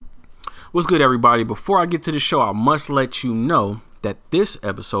What's good, everybody? Before I get to the show, I must let you know that this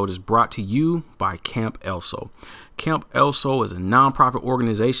episode is brought to you by Camp Elso. Camp Elso is a nonprofit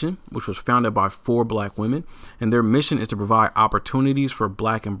organization which was founded by 4 black women, and their mission is to provide opportunities for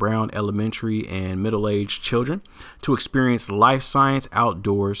black and brown elementary and middle-aged children to experience life science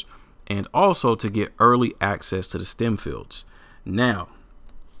outdoors and also to get early access to the STEM fields. Now,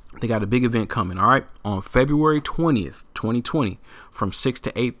 they got a big event coming, all right? On February 20th, 2020, from 6 to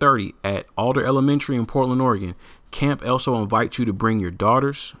 8:30 at Alder Elementary in Portland, Oregon, Camp Elso invites you to bring your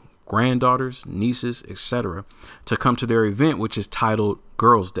daughters, granddaughters, nieces, etc. to come to their event, which is titled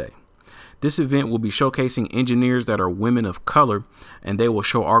Girls Day. This event will be showcasing engineers that are women of color, and they will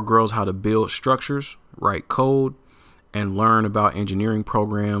show our girls how to build structures, write code, and learn about engineering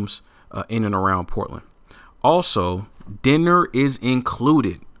programs in and around Portland. Also, dinner is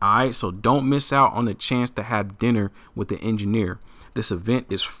included. All right, so don't miss out on the chance to have dinner with the engineer. This event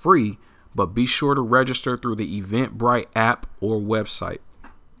is free, but be sure to register through the Eventbrite app or website.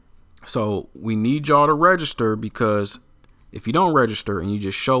 So we need y'all to register, because if you don't register and you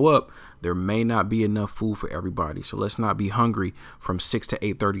just show up, there may not be enough food for everybody. So let's not be hungry from 6 to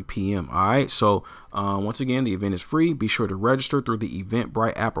 8:30 p.m. All right. So once again, the event is free. Be sure to register through the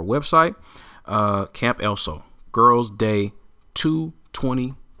Eventbrite app or website. Camp Elso, Girls Day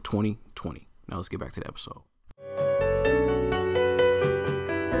 2/20/2020. Now let's get back to the episode.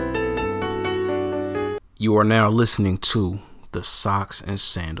 You are now listening to the Socks and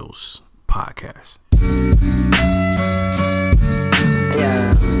Sandals podcast.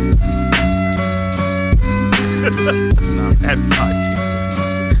 Yeah. It's not at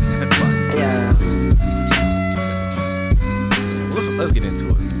 5. Yeah. Let's get into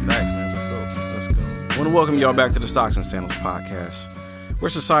it. Thanks, man. Let's go. I want to welcome y'all back to the Socks and Sandals podcast, where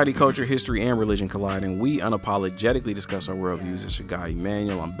society, culture, history, and religion collide, and we unapologetically discuss our worldviews. It's your guy,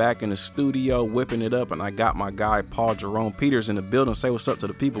 Emmanuel. I'm back in the studio, whipping it up, and I got my guy, Paul Jerome Peters, in the building. Say what's up to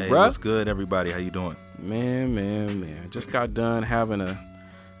the people, bruh. What's good, everybody? How you doing? Man. Just got done having a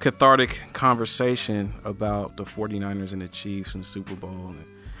cathartic conversation about the 49ers and the Chiefs and the Super Bowl. And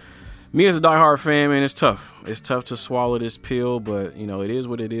me as a diehard fan, man, it's tough. It's tough to swallow this pill, but, you know, it is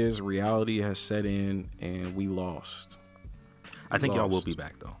what it is. Reality has set in, and we lost. I think y'all will be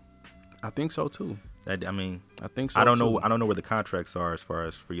back, though. I think so too. I think so. I don't too. know. I don't know where the contracts are as far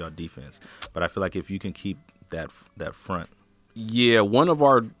as for y'all defense, but I feel like if you can keep that front. Yeah, one of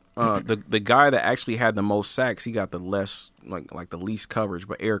our the guy that actually had the most sacks, he got the less like the least coverage.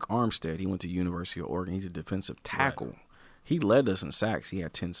 But Eric Armstead, he went to University of Oregon. He's a defensive tackle. Right. He led us in sacks. He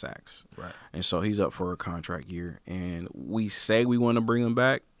had 10 sacks. Right. And so he's up for a contract year. And we say we want to bring him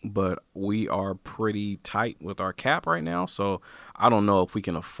back, but we are pretty tight with our cap right now. So I don't know if we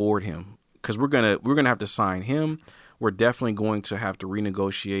can afford him, because we're gonna have to sign him. We're definitely going to have to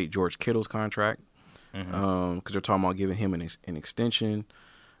renegotiate George Kittle's contract, because they're talking about giving him an extension.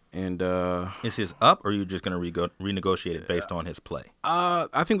 And is his up, or are you just going to renegotiate it based on his play?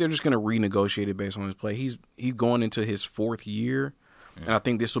 I think they're just going to renegotiate it based on his play. He's going into his 4th year, and I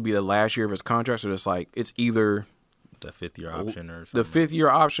think this will be the last year of his contract. So it's either the 5th year option or something. The 5th year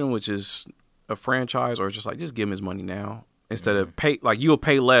option, which is a franchise, or it's just just give him his money now instead of pay. Like, you'll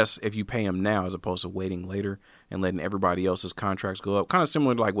pay less if you pay him now as opposed to waiting later and letting everybody else's contracts go up. Kind of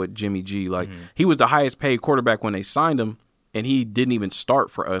similar to like with Jimmy G. Like he was the highest paid quarterback when they signed him, and he didn't even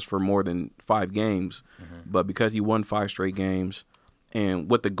start for us for more than 5 games. But because he won 5 straight games, and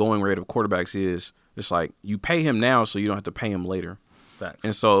what the going rate of quarterbacks is, it's like you pay him now so you don't have to pay him later. Facts.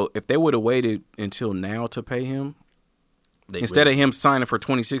 And so if they would have waited until now to pay him, instead of him signing for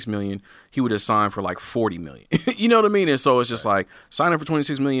 $26 million, he would have signed for like $40 million. You know what I mean? And so it's just like signing for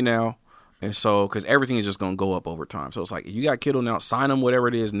 $26 million now. And so, because everything is just going to go up over time. So it's like, if you got Kittle now, sign him whatever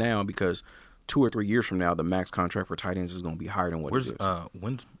it is now, because 2 or 3 years from now, the max contract for tight ends is going to be higher than what it is.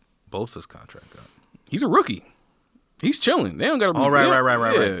 When's Bosa's contract up? He's a rookie. He's chilling. They don't got to. Oh, right.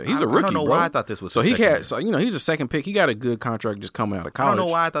 Yeah, he's a rookie. I don't know why I thought this was. So he's a second pick. He got a good contract just coming out of college. I don't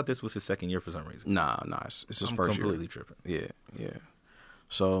know why I thought this was his 2nd year for some reason. Nah, it's his first year. Completely tripping. Yeah.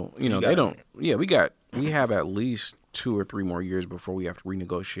 So they don't. Yeah, we have at least 2 or 3 more years before we have to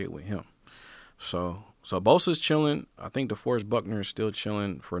renegotiate with him. So Bosa's chilling. I think DeForest Buckner is still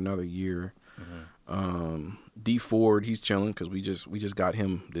chilling for another year. D Ford, he's chilling because we just got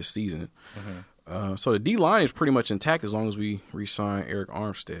him this season. So the D line is pretty much intact as long as we re-sign Eric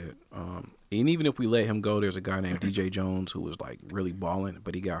Armstead. And even if we let him go, there's a guy named DJ Jones who was like really balling,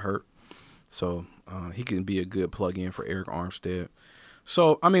 but he got hurt. So he can be a good plug-in for Eric Armstead.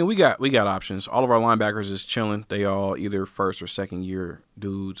 So I mean, we got options. All of our linebackers is chilling. They all either 1st or 2nd year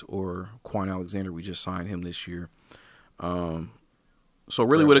dudes, or Quan Alexander. We just signed him this year. So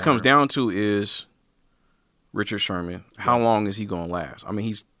really, for what it comes Atlanta. down to is Richard Sherman. How long is he going to last? I mean,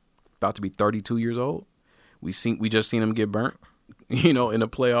 he's about to be 32 years old. We just seen him get burnt, in the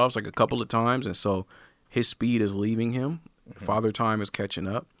playoffs like a couple of times, and so his speed is leaving him. Father time is catching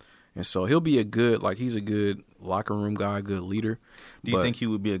up, and so he'll be he's a good locker room guy, good leader. Do you think he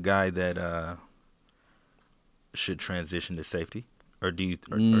would be a guy that should transition to safety, or do you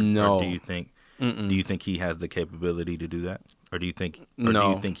No. or do you think do you think he has the capability to do that, or do you think No. do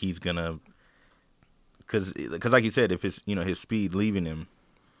you think he's gonna? Because like you said, if it's his speed leaving him,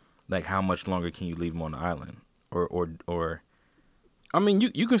 like how much longer can you leave him on the island, or I mean,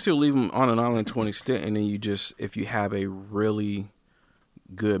 you can still leave him on an island to an extent, and then if you have a really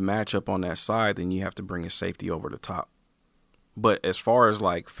good matchup on that side, then you have to bring a safety over the top. But as far as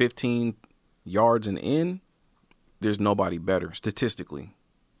like 15 yards and in, there's nobody better statistically,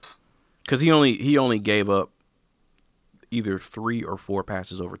 because he only gave up either 3 or 4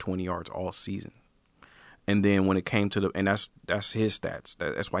 passes over 20 yards all season. And then when it came to and that's his stats.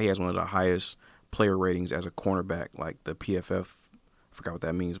 That's why he has one of the highest player ratings as a cornerback, like the PFF. I forgot what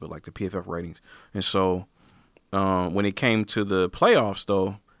that means, but like the PFF ratings. And so when it came to the playoffs,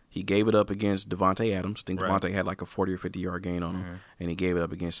 though, he gave it up against Devontae Adams. I think Right. Devontae had like a 40 or 50-yard gain on him, and he gave it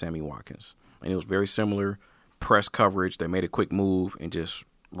up against Sammy Watkins. And it was very similar press coverage. They made a quick move and just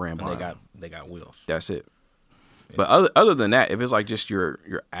ran by him. they got wheels. That's it. But other than that, if it's like just your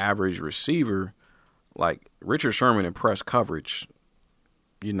average receiver, like Richard Sherman in press coverage,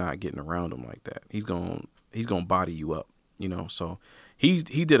 you're not getting around him like that. He's gonna body you up, So he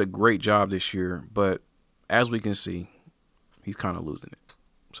did a great job this year, but as we can see, he's kind of losing it.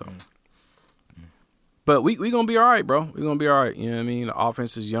 So, but we gonna be all right, bro. We gonna be all right. You know what I mean? The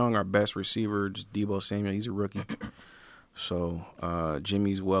offense is young. Our best receiver, just Deebo Samuel, he's a rookie. So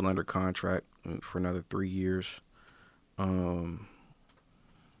Jimmy's well under contract for another 3 years. Our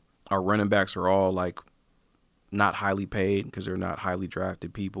running backs are all like not highly paid because they're not highly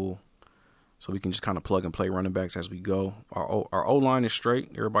drafted people. So we can just kind of plug and play running backs as we go. Our O-line is straight.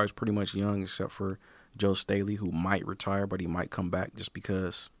 Everybody's pretty much young except for Joe Staley, who might retire, but he might come back just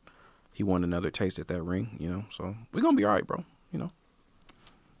because he won another taste at that ring, So we're going to be all right, bro,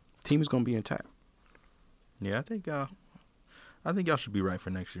 Team is going to be intact. Yeah, I think y'all should be right for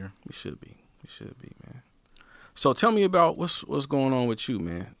next year. We should be, man. So tell me about what's going on with you,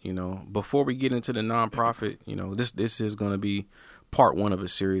 man. Before we get into the nonprofit, this is going to be part 1 of a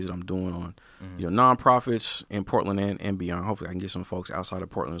series that I'm doing on, nonprofits in Portland and beyond. Hopefully I can get some folks outside of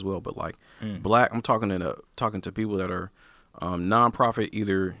Portland as well. But like black, I'm talking to people that are nonprofit.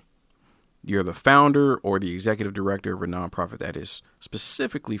 Either you're the founder or the executive director of a nonprofit that is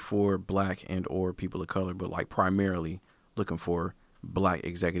specifically for black and or people of color, but like primarily looking for black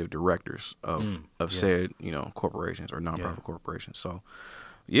executive directors of said, corporations or nonprofit corporations. So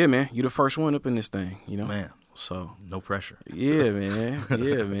yeah, man, you're the first one up in this thing, Man. So No pressure. yeah, man.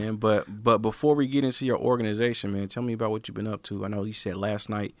 Yeah, man. But before we get into your organization, man, tell me about what you've been up to. I know you said last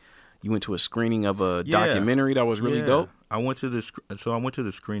night you went to a screening of a documentary that was really dope. I went to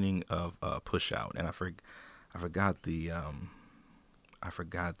the screening of Push Out, and I forgot the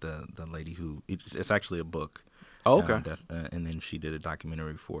lady who it's actually a book. Oh, okay. And then she did a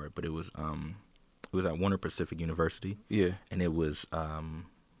documentary for it, but it was at Warner Pacific University. Yeah. And it was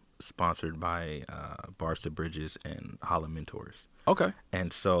sponsored by Barca Bridges and Holla Mentors. Okay.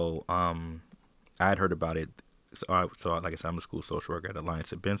 And so I had heard about it. So like I said, I'm a school social worker at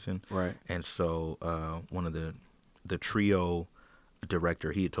Alliance at Benson. Right. And so one of the trio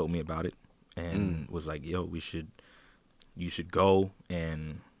director, he had told me about it and was like, yo, you should go,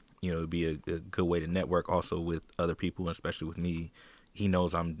 and it'd be a good way to network also with other people, and especially with me. He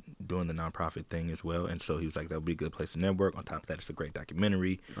knows I'm doing the nonprofit thing as well, and so he was like, that would be a good place to network. On top of that, it's a great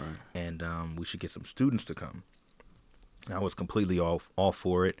documentary, Right. and we should get some students to come. And I was completely all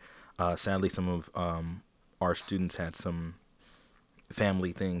for it. Sadly, some of our students had some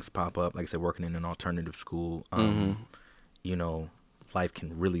family things pop up. Like I said, working in an alternative school, life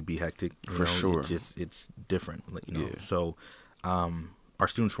can really be hectic. For sure. It's different, Yeah. So our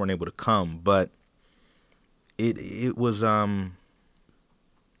students weren't able to come, but it was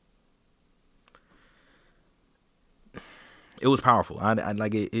it was powerful. I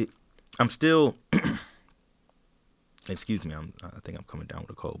like it. I'm still. Excuse me. I think I'm coming down with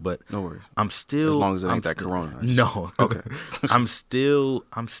a cold, but No worries. I'm still. As long as it ain't I'm that still- corona. No. Okay. I'm still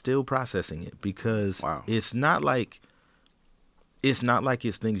processing it because Wow. it's not like it's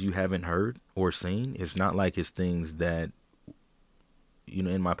things you haven't heard or seen. It's not like it's things that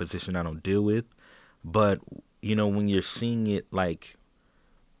in my position I don't deal with. But when you're seeing it like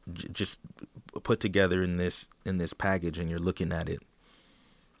just put together in this package and you're looking at it,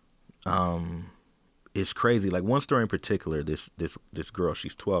 It's crazy. Like one story in particular, this girl,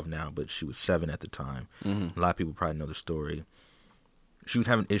 she's 12 now, but she was 7 at the time. A lot of people probably know the story. She was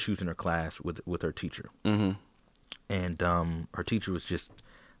having issues in her class with her teacher. And her teacher was just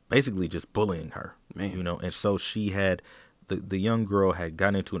basically just bullying her, you know. And so she had, the young girl had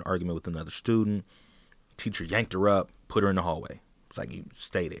gotten into an argument with another student. Teacher yanked her up, put her in the hallway. It's like, you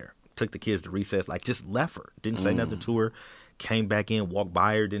stay there. Took the kids to recess, like just left her. Didn't say nothing to her. Came back in, walked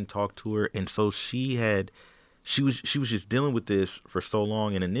by her, didn't talk to her. And so she was just dealing with this for so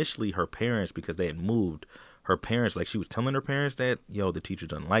long. And initially her parents, because they had moved, her parents, like she was telling her parents that, yo, the teacher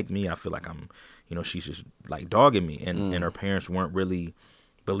doesn't like me. I feel like I'm, you know, she's just like dogging me. And her parents weren't really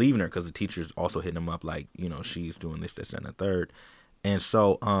believing her because the teacher's also hitting them up like, you know, she's doing this, and the third. And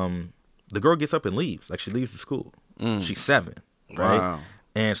so the girl gets up and leaves. Like she leaves the school. She's 7, right? Wow.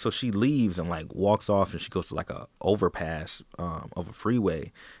 And so she leaves and like walks off, and she goes to like a overpass of a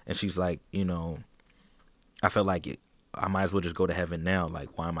freeway. And she's like, you know, I felt like I might as well just go to heaven now.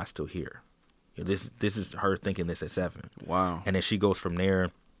 Like, why am I still here? You know, this is her thinking this at 7. Wow. And then she goes from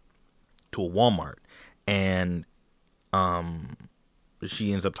there to a Walmart, and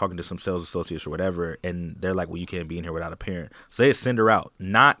she ends up talking to some sales associates or whatever, and they're like, well, you can't be in here without a parent. So they send her out,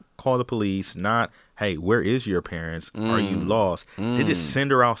 not call the police, not, hey, where is your parents? Are you lost? They just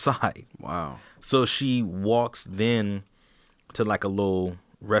send her outside. Wow. So she walks then to like a little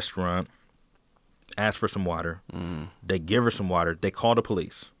restaurant, asks for some water. They give her some water. They call the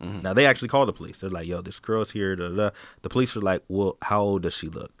police. Now, they actually call the police. They're like, yo, this girl's here. Da, da, da. The police are like, well, how old does she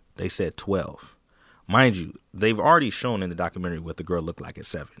look? They said 12. Mind you, they've already shown in the documentary what the girl looked like at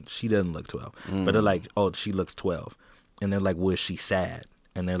 7. She doesn't look 12. But they're like, oh, she looks 12. And they're like, well, is she sad?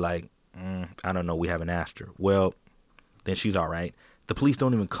 And they're like, I don't know. We haven't asked her. Well, then she's all right. The police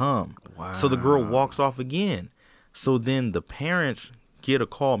don't even come. Wow. So the girl walks off again. So then the parents get a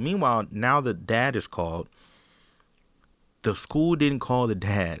call. Meanwhile, now the dad is called. The school didn't call the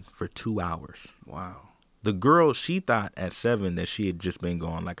dad for 2 hours. Wow. The girl, she thought at 7 that she had just been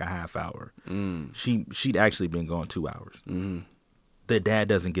gone like a half hour. She'd actually been gone 2 hours. The dad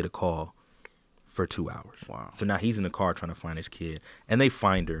doesn't get a call for 2 hours. Wow. So now he's in the car trying to find his kid, and they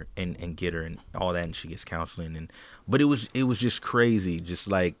find her and get her and all that, and she gets counseling. But it was just crazy, just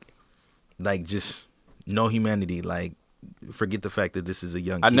like just no humanity. Like, forget the fact that this is a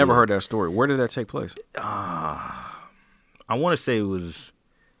young kid. I never heard that story. Where did that take place? I want to say it was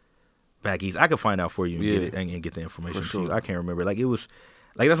back east. I could find out for you and get it and get the information to you. I can't remember. Like, it was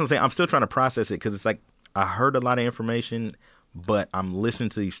like, that's what I'm saying. I'm still trying to process it because it's like I heard a lot of information, but I'm listening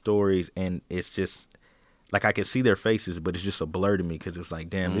to these stories and it's just like I can see their faces, but it's just a blur to me because it's like,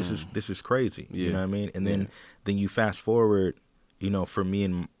 damn, this is crazy. You know what I mean? And then you fast forward, you know, for me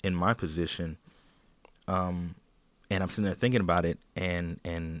in my position, and I'm sitting there thinking about it, and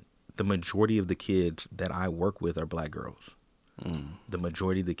the majority of the kids that I work with are black girls. The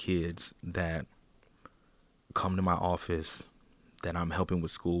majority of the kids that come to my office, that I'm helping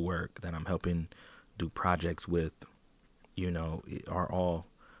with schoolwork, that I'm helping do projects with, you know, are all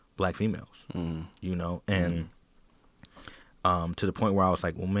black females. You know, and to the point where I was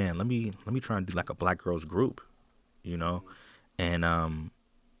like, well, man, let me try and do like a black girls group, you know, and I'm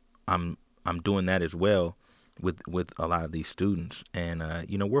doing that as well with a lot of these students, and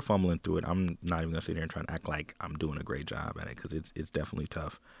you know, we're fumbling through it. I'm not even gonna sit here and try to act like I'm doing a great job at it because it's definitely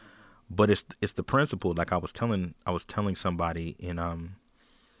tough. But it's the principle. Like I was telling somebody in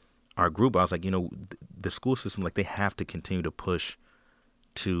our group, I was like, you know, the school system, like they have to continue to push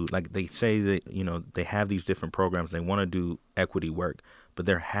to, like they say that, you know, they have these different programs, they want to do equity work, but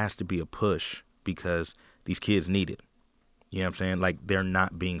there has to be a push because these kids need it. You know what I'm saying? Like, they're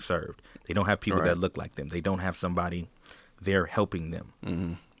not being served. They don't have people that look like them. They don't have somebody there helping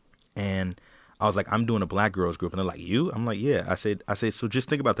them. And I was like, I'm doing a black girls group. And they're like, you? I'm like, yeah. I said, so just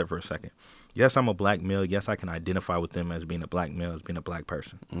think about that for a second. Yes, I'm a black male. Yes, I can identify with them as being a black male, as being a black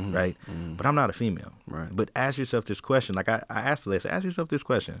person, right? But I'm not a female. Right. But ask yourself this question. Like I asked the lady, ask yourself this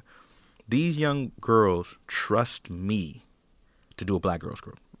question. These young girls trust me to do a black girls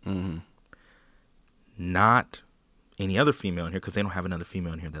group. Not any other female in here, because they don't have another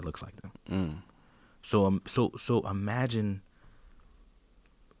female in here that looks like them. So imagine,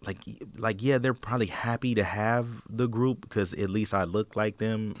 like yeah, they're probably happy to have the group because at least I look like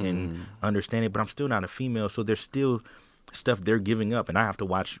them and understand it, but I'm still not a female, so there's still stuff they're giving up, and I have to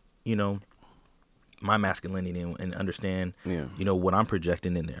watch, you know, my masculinity and understand, you know, what I'm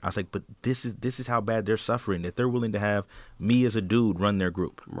projecting in there. I was like, but this is how bad they're suffering, that they're willing to have me as a dude run their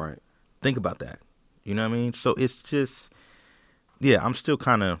group. Right. Think about that. You know what I mean? So it's just, yeah, I'm still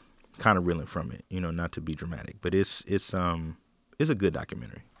kind of reeling from it, you know, not to be dramatic, but it's a good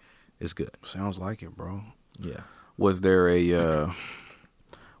documentary. It's good. Sounds like it, bro. Yeah. Was there a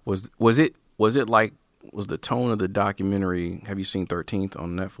was the tone of the documentary? Have you seen 13th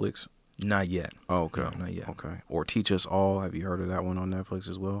on Netflix? Not yet. Oh, okay. No, not yet. Okay. Or Teach Us All. Have you heard of that one on Netflix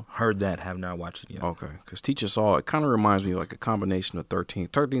as well? Heard that. Have not watched it yet. Okay. Because Teach Us All, it kind of reminds me of like a combination of 13th.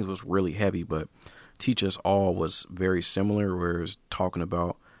 13th was really heavy, but Teach Us All was very similar, where it was talking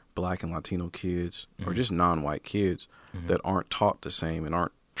about Black and Latino kids or just non-white kids that aren't taught the same and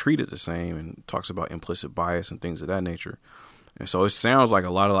aren't treated the same, and talks about implicit bias and things of that nature. And so it sounds like a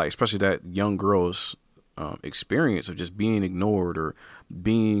lot of like, especially that young girl's experience of just being ignored or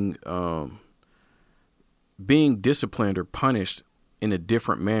being disciplined or punished in a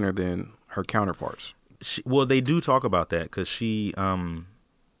different manner than her counterparts. Well, they do talk about that because she mentioned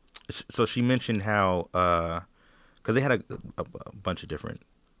how because they had a bunch of different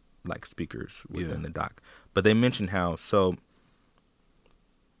like speakers within the doc, but they mentioned how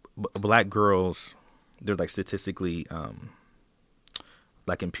Black girls, they're like statistically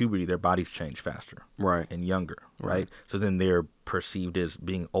like in puberty, their bodies change faster, Right. and younger, right? So then they're perceived as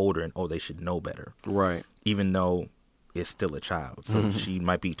being older, and they should know better, Right. even though it's still a child. So she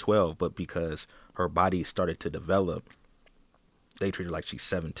might be 12, but because her body started to develop, they treat her like she's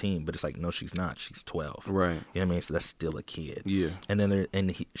 17, but it's like, no, she's not. She's 12. Right. You know what I mean? So that's still a kid. Yeah. And then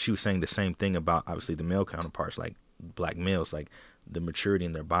she was saying the same thing about obviously the male counterparts, like Black males, like the maturity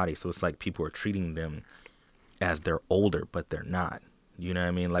in their body. So it's like people are treating them as they're older, but they're not. You know what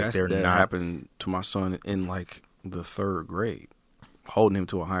I mean? Like that happened to my son in like the 3rd grade, holding him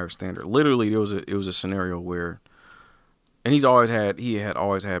to a higher standard. Literally, it was a scenario where, and he had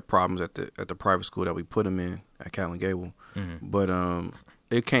always had problems at the private school that we put him in at Catlin Gable. But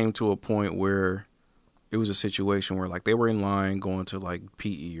it came to a point where it was a situation where like they were in line going to like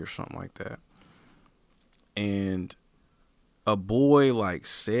PE or something like that, and a boy like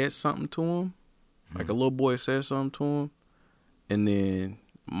said something to him, like a little boy said something to him, and then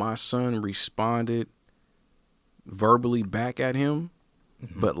my son responded verbally back at him,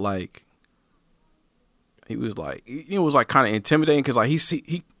 but like he was like, it was like kind of intimidating because like he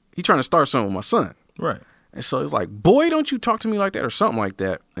trying to start something with my son, right? And so it's like, boy, don't you talk to me like that or something like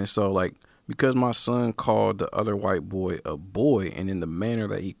that. And so like, because my son called the other white boy a boy, and in the manner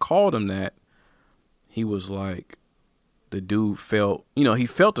that he called him that, he was like, the dude felt, he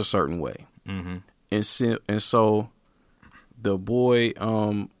felt a certain way. And so the boy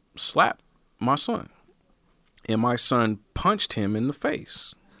slapped my son, and my son punched him in the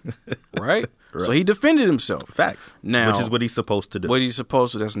face. Right? So he defended himself. Facts. Now, which is what he's supposed to do.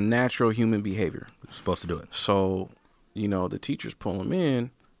 That's natural human behavior. He's supposed to do it. So, the teachers pull him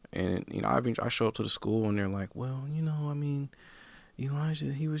in, and, I show up to the school, and they're like, well, I mean,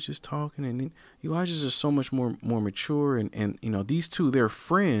 Elijah, he was just talking, and Elijah's just so much more mature, and these two, they're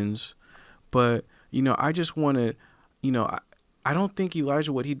friends, but, I just want to, I don't think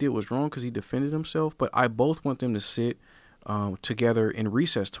Elijah, what he did was wrong because he defended himself, but I both want them to sit together in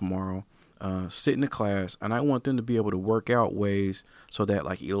recess tomorrow, sit in the class, and I want them to be able to work out ways so that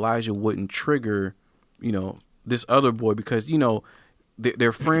like Elijah wouldn't trigger, this other boy, because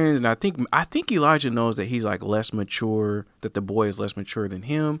they're friends, and I think Elijah knows that he's like less mature, that the boy is less mature than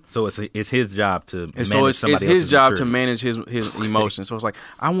him. So it's his job to manage it's his job to manage his Right. emotions. So it's like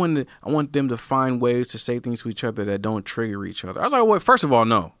I want them to find ways to say things to each other that don't trigger each other. I was like, well, first of all,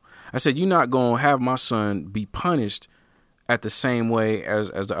 no. I said, you're not gonna have my son be punished at the same way as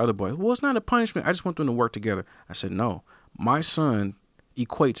the other boy. Well, it's not a punishment. I just want them to work together. I said, no, my son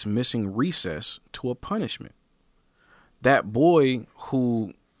equates missing recess to a punishment. That boy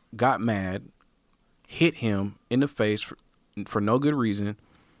who got mad, hit him in the face for no good reason,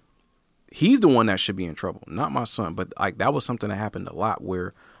 he's the one that should be in trouble, not my son. But like that was something that happened a lot,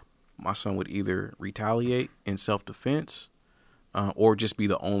 where my son would either retaliate in self-defense or just be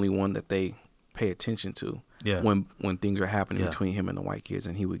the only one that they pay attention to when things are happening between him and the white kids,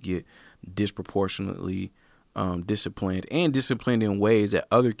 and he would get disproportionately disciplined in ways that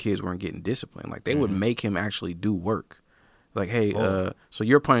other kids weren't getting disciplined. Like they would make him actually do work. Like, hey, so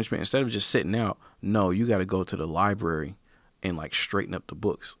your punishment, instead of just sitting out, no, you got to go to the library and like straighten up the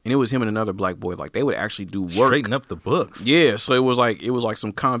books. And it was him and another black boy. Like they would actually do work. Straighten up the books. Yeah. So it was like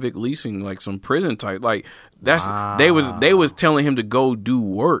some convict leasing, like some prison type. Like that's they was telling him to go do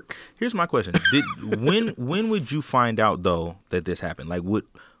work. Here's my question: when would you find out though that this happened?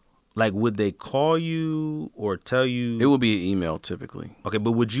 Would they call you or tell you? It would be an email typically. Okay,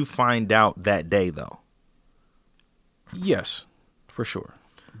 but would you find out that day though? Yes, for sure.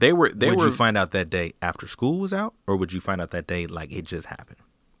 Would you find out that day after school was out, or would you find out that day like it just happened?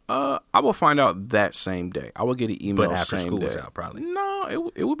 I will find out that same day. I will get an email But after same school day. was out, probably.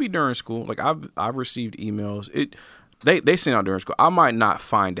 No, it would be during school. Like I've received emails. They sent out during school. I might not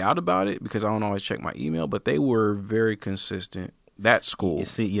find out about it because I don't always check my email, but they were very consistent. That school.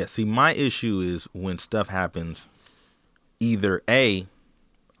 See, my issue is when stuff happens, either A,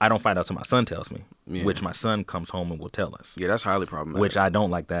 I don't find out till my son tells me, which my son comes home and will tell us. Yeah, that's highly problematic. Which I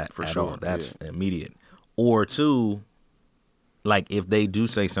don't like that for at sure. all. That's immediate. Or two, like if they do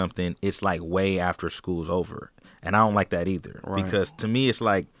say something, it's like way after school's over. And I don't like that either. Right. Because to me, it's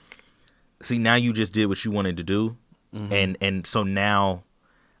like, see, now you just did what you wanted to do. And so now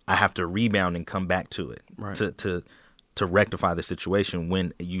I have to rebound and come back to it to rectify the situation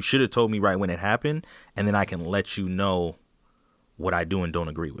when you should have told me right when it happened. And then I can let you know what I do and don't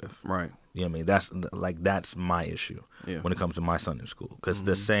agree with. Right. You know what I mean? That's my issue when it comes to my son in school. Because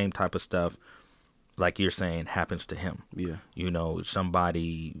the same type of stuff, like you're saying, happens to him. Yeah. You know,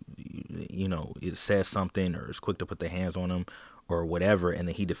 somebody, it says something or is quick to put their hands on him or whatever, and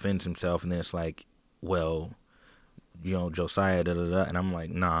then he defends himself, and then it's like, well, Josiah, da-da-da. And I'm like,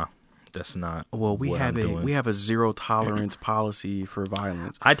 nah, that's not we have a zero tolerance policy for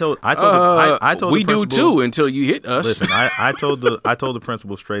violence. I told the we principal, do too until you hit us. Listen, I told the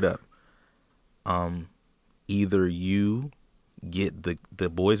principal straight up, either you get the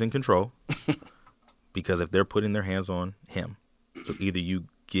boys in control, because if they're putting their hands on him, so either you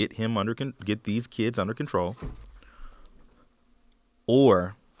get these kids under control,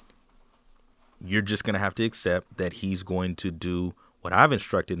 or you're just going to have to accept that he's going to do what I've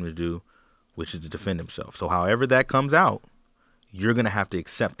instructed him to do, which is to defend himself. So however that comes out, you're going to have to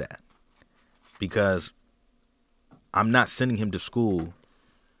accept that, because I'm not sending him to school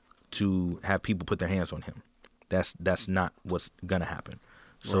to have people put their hands on him. That's not what's going to happen.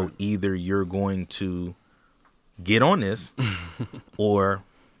 So either you're going to get on this or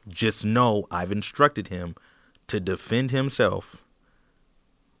just know I've instructed him to defend himself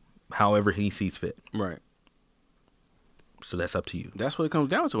however he sees fit. Right. So that's up to you. That's what it comes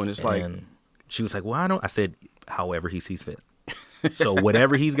down to. And it's like, she was like, well, I said, however he sees fit. So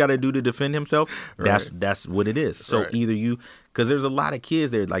whatever he's got to do to defend himself, that's what it is. So either you, because there's a lot of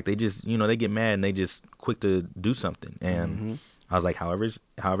kids there, like they just, they get mad and they just quick to do something. And I was like,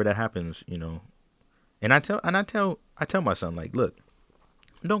 however that happens, and I tell my son, like, look,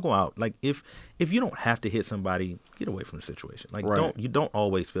 don't go out. Like if you don't have to hit somebody, get away from the situation. Like you don't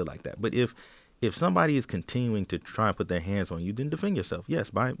always feel like that. But if somebody is continuing to try and put their hands on you, then defend yourself.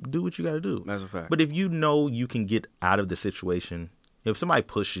 Yes, do what you got to do. That's a fact. But if you know you can get out of the situation, if somebody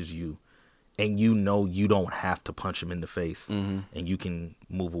pushes you and you know you don't have to punch them in the face and you can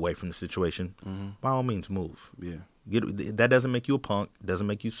move away from the situation, by all means move. Yeah. That doesn't make you a punk, doesn't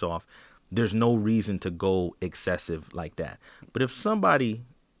make you soft. There's no reason to go excessive like that. But if somebody,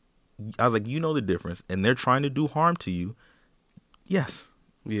 I was like, the difference, and they're trying to do harm to you, yes.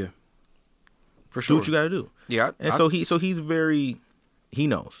 Yeah. For sure. Do what you got to do. Yeah. So he's very, he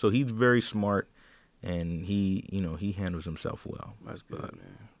knows. So he's very smart, and he handles himself well. That's good,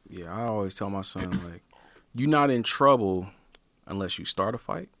 man. Yeah, I always tell my son, like, you're not in trouble unless you start a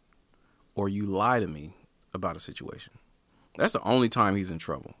fight or you lie to me about a situation. That's the only time he's in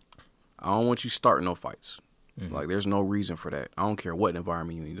trouble. I don't want you starting no fights. Like, there's no reason for that. I don't care what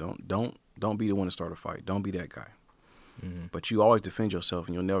environment you're in. Don't be the one to start a fight. Don't be that guy. But you always defend yourself,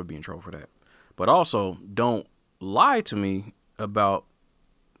 and you'll never be in trouble for that. But also, don't lie to me about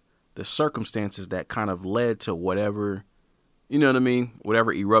the circumstances that kind of led to whatever, you know what I mean?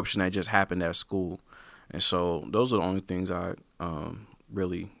 Whatever eruption that just happened at school. And so those are the only things I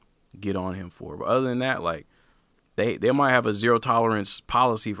really get on him for. But other than that, like, they might have a zero tolerance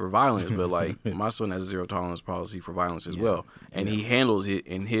policy for violence, but like my son has a zero tolerance policy for violence as well, and he handles it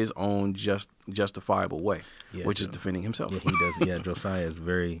in his own justifiable way, which is defending himself. Yeah, he does. Yeah, Josiah is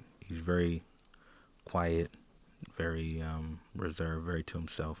he's very quiet, very reserved, very to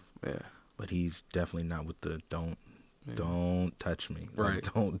himself. Yeah, but he's definitely not with the don't touch me. Right.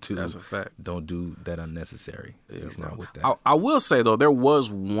 That's a fact. Don't do that unnecessary. Yeah, he's not with that. I will say though, there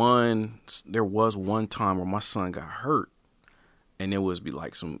was one time where my son got hurt, and it was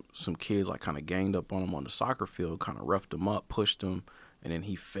like some kids like kind of ganged up on him on the soccer field, kind of roughed him up, pushed him, and then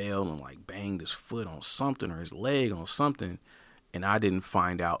he fell and like banged his foot on something or his leg on something, and I didn't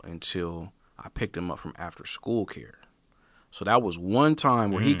find out until I picked him up from after school care. So that was one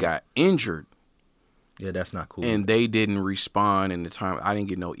time where he got injured. Yeah, that's not cool. And they didn't respond in the time. I didn't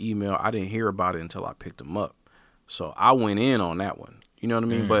get no email. I didn't hear about it until I picked them up. So I went in on that one. You know what I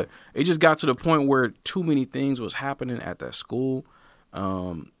mean? But it just got to the point where too many things was happening at that school.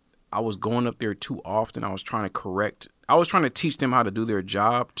 I was going up there too often. I was trying to correct. I was trying to teach them how to do their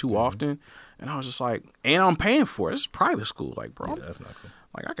job too often, and I was just like, and I'm paying for it. It's private school, like, bro. Yeah, that's not cool.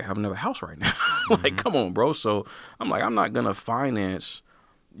 Like, I could have another house right now. Like, come on, bro. So I'm like, I'm not gonna finance,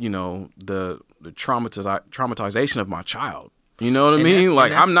 you know, the traumatization of my child. You know what I mean?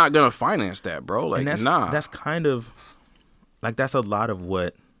 Like, I'm not gonna finance that, bro. Like, That's kind of like, that's a lot of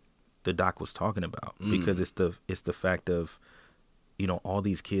what the doc was talking about, because it's the fact of, you know, all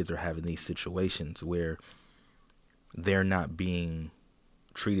these kids are having these situations where they're not being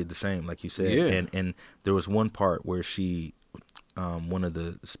treated the same, like you said. Yeah. And there was one part where one of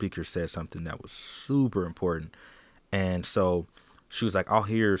the speakers said something that was super important. And so she was like, I'll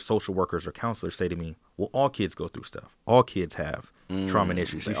hear social workers or counselors say to me, well, all kids go through stuff. All kids have trauma and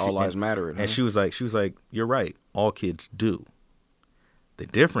issues. Like, all lives matter. And she was like, you're right. All kids do. The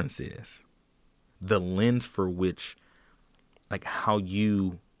difference is the lens for which, like, how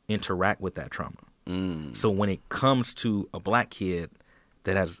you interact with that trauma. So when it comes to a black kid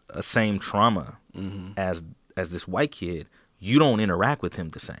that has a same trauma as this white kid, you don't interact with him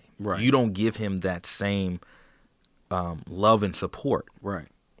the same. Right. You don't give him that same love and support. Right.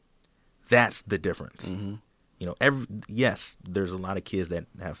 That's the difference. You know, yes, there's a lot of kids that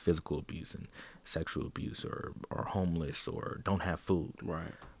have physical abuse and sexual abuse, or homeless, or don't have food.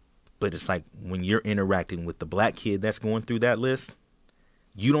 Right. But it's like, when you're interacting with the black kid that's going through that list,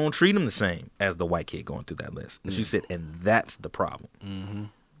 you don't treat him the same as the white kid going through that list. As you said, and that's the problem.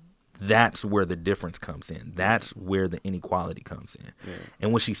 That's where the difference comes in. That's where the inequality comes in. Yeah.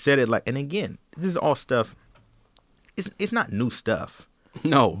 And when she said it, like, and again, this is all stuff. It's not new stuff.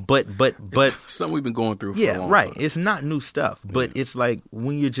 No, but it's something we've been going through. For a long right. time. It's not new stuff, but it's like,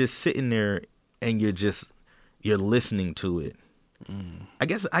 when you're just sitting there and you're listening to it. I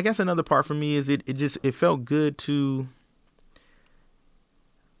guess another part for me is it felt good to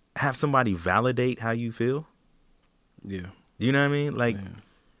have somebody validate how you feel. Yeah. You know what I mean? Like,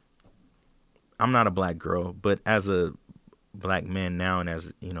 I'm not a black girl, but as a black man now, and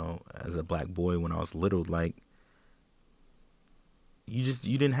as, you know, as a black boy when I was little, like, you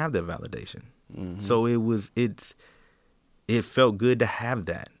didn't have that validation. So it felt good to have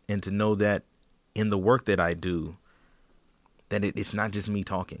that, and to know that in the work that I do, that it's not just me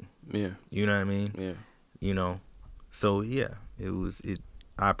talking. Yeah. You know what I mean? Yeah. You know? So yeah,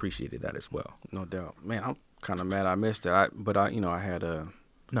 I appreciated that as well. No doubt. Man, I'm kind of mad I missed it. I had a...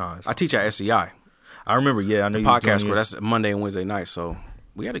 No, I teach at SEI. I remember, yeah. I know you podcast where that's Monday and Wednesday night, so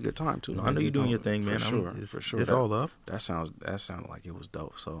we had a good time too. No, I know you're doing your thing, man. For sure. It's all up. That sounded like it was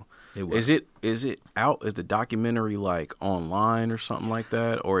dope. So it was. Is it out? Is the documentary like online or something like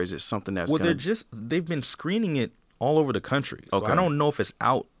that, or is it something that's? Well, they've been screening it all over the country. So I don't know if it's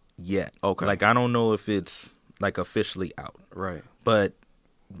out yet. Okay. Like, I don't know if it's like officially out. Right. But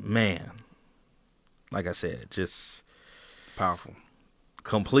man, like I said, just powerful.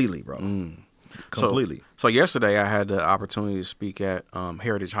 Completely, bro. Completely. So yesterday I had the opportunity to speak at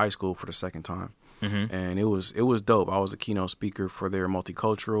Heritage High School for the second time, and it was dope. I was the keynote speaker for their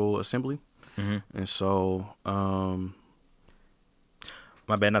multicultural assembly, and so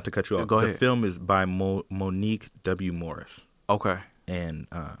my bad, not to cut you off. Go ahead. The film is by Monique W. Morris. Okay. And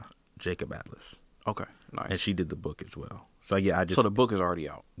Jacob Atlas. Okay. Nice. And she did the book as well. So yeah, so the book is already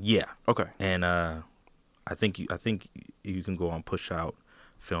out. Yeah. Okay. And I think you can go on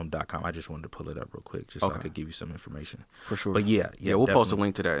pushoutfilm.com. I just wanted to pull it up real quick just so I could give you some information. For sure. But yeah, we'll definitely post a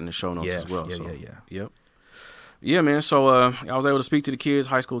link to that in the show notes as well. Yeah. Yep. Yeah, man. So I was able to speak to the kids,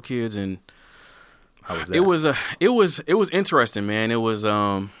 high school kids, and how was that? It was interesting, man. It was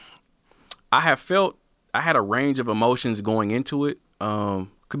I had a range of emotions going into it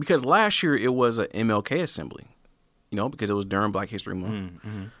because last year it was an MLK assembly, you know, because it was during Black History Month,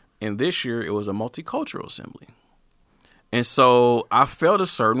 and this year it was a multicultural assembly. And so I felt a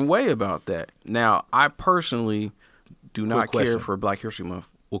certain way about that. Now, I personally do not care for Black History Month.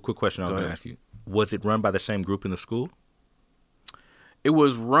 Well, quick question I was going to ask you. Was it run by the same group in the school? It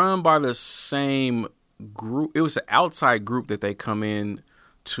was run by the same group. It was an outside group that they come in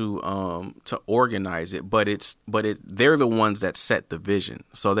to organize it, but they're the ones that set the vision.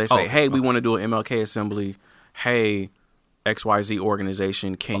 So they say, "Hey, we want to do an MLK assembly. Hey, XYZ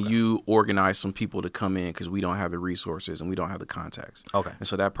organization, can you organize some people to come in because we don't have the resources and we don't have the contacts?" Okay. And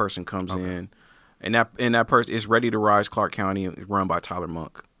so that person comes in, and that person is Ready to Rise Clark County, run by Tyler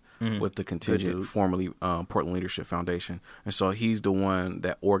Monk with the contingent, formerly Portland Leadership Foundation. And so he's the one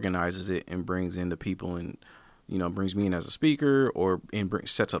that organizes it and brings in the people and, you know, brings me in as a speaker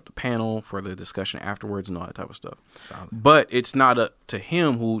sets up the panel for the discussion afterwards and all that type of stuff. Solid. But it's not up to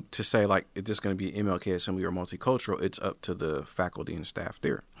him to say, like, is this going to be MLK assembly or multicultural? It's up to the faculty and staff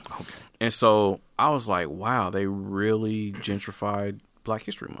there. Okay. And so I was like, wow, they really gentrified Black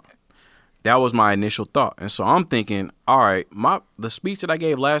History Month. That was my initial thought. And so I'm thinking, all right, the speech that I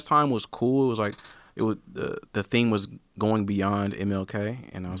gave last time was cool. It was like, the theme was going beyond MLK.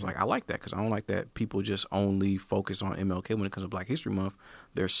 And I was like, I like that, because I don't like that people just only focus on MLK when it comes to Black History Month.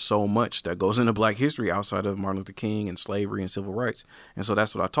 There's so much that goes into Black history outside of Martin Luther King and slavery and civil rights. And so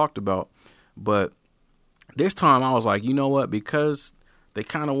that's what I talked about. But this time I was like, you know what? Because they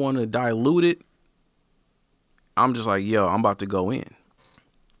kind of want to dilute it, I'm just like, yo, I'm about to go in.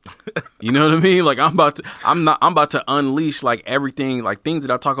 You know what I mean? Like I'm about to unleash like everything, like things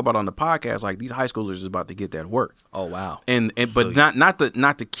that I talk about on the podcast. Like these high schoolers is about to get that work. Oh wow! But not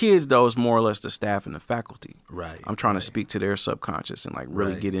the kids though. It's more or less the staff and the faculty. Right. I'm trying to speak to their subconscious and like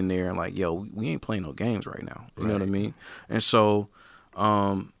really get in there and like, yo, we ain't playing no games right now. You know what I mean? And so,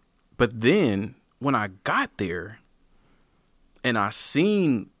 but then when I got there, and I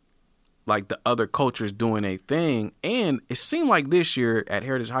seen like the other cultures doing a thing, and it seemed like this year at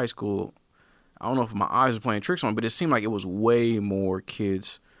Heritage High School, I don't know if my eyes are playing tricks on me, but it seemed like it was way more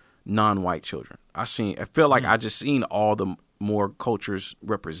kids, non-white children. I felt like I just seen all the more cultures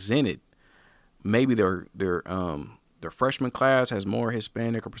represented. Maybe their freshman class has more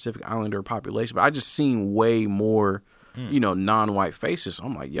Hispanic or Pacific Islander population, but I just seen way more, non-white faces. So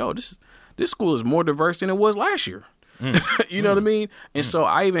I'm like, yo, this school is more diverse than it was last year. You know what I mean? And so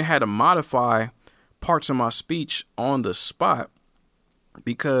I even had to modify parts of my speech on the spot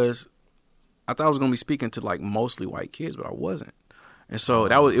because I thought I was going to be speaking to like mostly white kids, but I wasn't. And so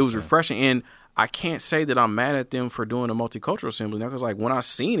it was refreshing. And I can't say that I'm mad at them for doing a multicultural assembly now, because like when I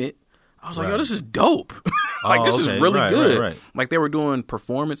seen it, I was like, yo, this is dope. This is really good. Right. Like they were doing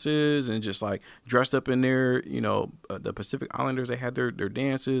performances and just like dressed up in their, the Pacific Islanders, they had their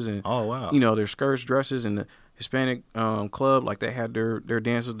dances and, their skirts, dresses, and the Hispanic club, like they had their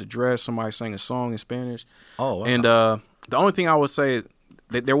dances, the dress. Somebody sang a song in Spanish. Oh, wow. And the only thing I would say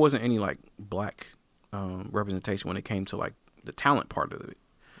that there wasn't any like black representation when it came to like the talent part of it.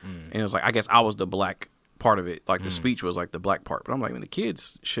 And it was like, I guess I was the black part of it. Like the speech was like the black part, but I'm like, the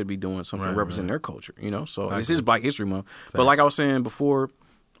kids should be doing something representing their culture, so this is Black History Month. Thanks. But like I was saying before,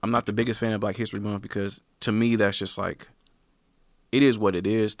 I'm not the biggest fan of Black History Month because to me that's just like, it is what it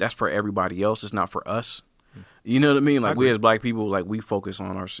is. That's for everybody else. It's not for us. You know what I mean? Like we as black people, like we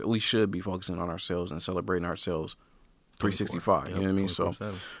we should be focusing on ourselves and celebrating ourselves 365. You know what I mean? So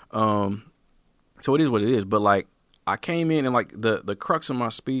it is what it is. But like I came in and like the crux of my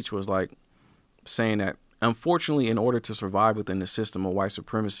speech was like saying that unfortunately, in order to survive within the system of white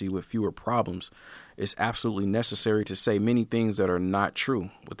supremacy with fewer problems, it's absolutely necessary to say many things that are not true.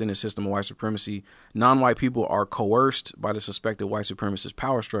 Within the system of white supremacy, non-white people are coerced by the suspected white supremacist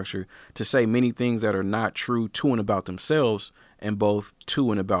power structure to say many things that are not true to and about themselves and both to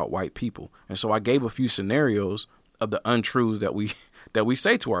and about white people. And so I gave a few scenarios of the untruths that we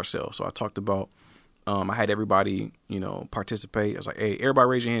say to ourselves. So I talked about, I had everybody, participate. I was like, hey, everybody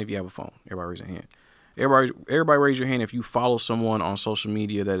raise your hand if you have a phone. Everybody raise your hand. Everybody raise your hand if you follow someone on social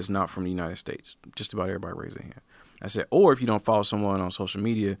media that is not from the United States. Just about everybody raise their hand. I said, or if you don't follow someone on social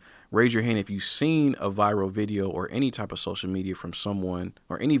media, raise your hand if you've seen a viral video or any type of social media from someone,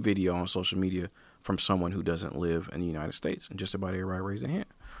 or any video on social media from someone who doesn't live in the United States. And just about everybody raised their hand.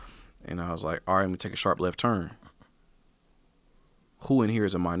 And I was like, all right, I'm going to take a sharp left turn. Who in here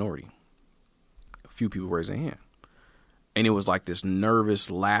is a minority? A few people raised their hand. And it was like this nervous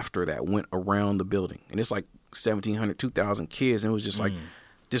laughter that went around the building. And it's like 1,700, 2,000 kids. And it was just like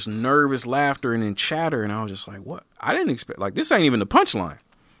this nervous laughter and then chatter. And I was just like, what? I didn't expect, like, this ain't even the punchline.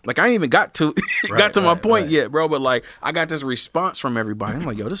 Like, I ain't even got to my point yet, bro. But like, I got this response from everybody. I'm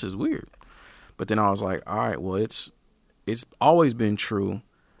like, yo, this is weird. But then I was like, all right, well, it's always been true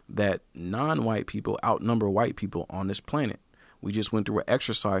that non-white people outnumber white people on this planet. We just went through an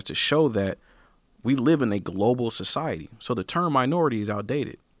exercise to show that we live in a global society. So the term minority is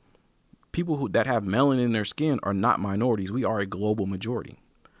outdated. People that have melanin in their skin are not minorities. We are a global majority.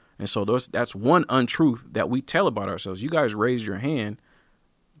 And so that's one untruth that we tell about ourselves. You guys raise your hand.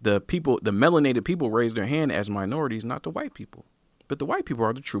 The melanated people raise their hand as minorities, not the white people. But the white people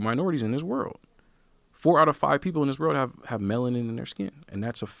are the true minorities in this world. 4 out of 5 people in this world have melanin in their skin. And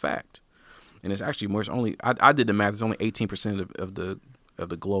that's a fact. And it's actually more, I did the math, it's only 18% of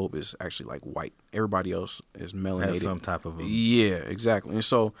the globe is actually like white. Everybody else is melanated. Has some type of yeah, exactly. And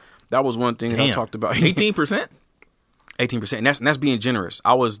so that was one thing that I talked about. 18%? 18%. And that's being generous.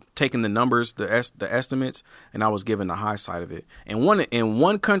 I was taking the numbers, the estimates, and I was giving the high side of it. And in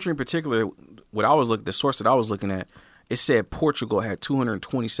one country in particular, the source that I was looking at, it said Portugal had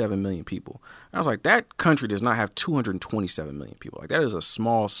 227 million people. And I was like, that country does not have 227 million people. Like, that is a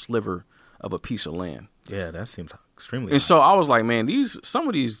small sliver of a piece of land. Yeah, that seems extremely. And so I was like, man, some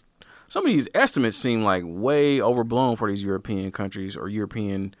of these estimates seem like way overblown for these European countries or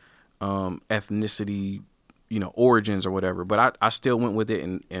European ethnicity, origins or whatever. But I still went with it,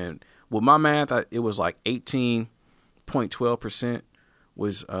 and with my math, it was like 18.12%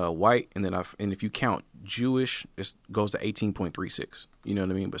 was white, and then if you count Jewish, it goes to 18.36. You know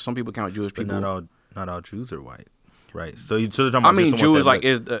what I mean? But some people count Jewish people. But not all Jews are white, right? So they're talking about. I mean, Jews like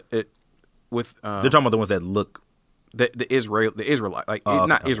they're talking about the ones that look. The Israelite, like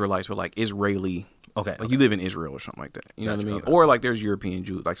not Israelites, but like Israeli. Okay, like you live in Israel or something like that. You know what I mean? Okay. Or like there's European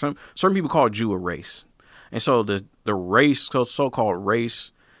Jews. Like certain people call Jew a race, and so the race, so-called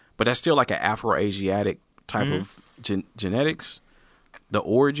race, but that's still like an Afro-Asiatic type of genetics, the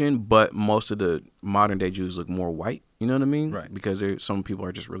origin. But most of the modern day Jews look more white. You know what I mean? Right. Because some people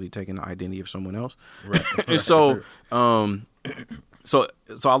are just really taking the identity of someone else. Right. And so, So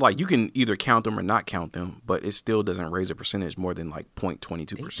I was like, you can either count them or not count them, but it still doesn't raise the percentage more than like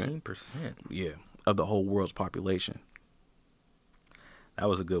 0.22%. 18%. Yeah, of the whole world's population. That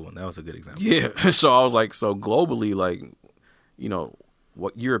was a good one. That was a good example. Yeah. So I was like, so globally, like,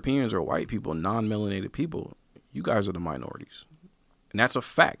 what Europeans or white people, non-melanated people, you guys are the minorities. And that's a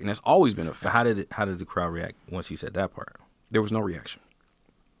fact. And that's always been a fact. How did the crowd react once you said that part? There was no reaction.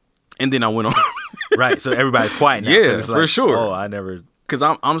 And then I went on. Right. So everybody's quiet now. Yeah, it's for sure. Oh, I never. Because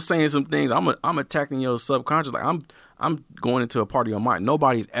I'm saying some things. I'm attacking your subconscious. Like I'm going into a part of your mind.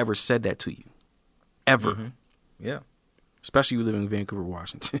 Nobody's ever said that to you, ever. Mm-hmm. Yeah. Especially you live in Vancouver,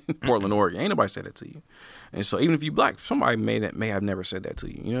 Washington, Portland, Oregon. Ain't nobody said that to you. And so even if you black, somebody may have never said that to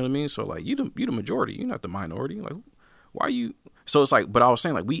you. You know what I mean? So like you the majority. You're not the minority. Like why are you? So it's like. But I was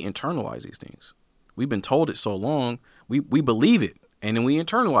saying like we internalize these things. We've been told it so long. We believe it. And then we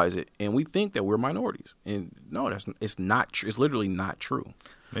internalize it, and we think that we're minorities. And no, it's not true. It's literally not true.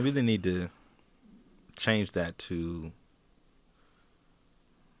 Maybe they need to change that to,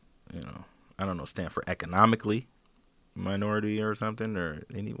 I don't know, stand for economically minority or something, or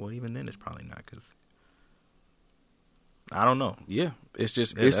even then it's probably not, because I don't know. Yeah, it's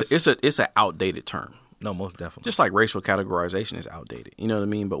just it's an outdated term. No, most definitely. Just like racial categorization is outdated. You know what I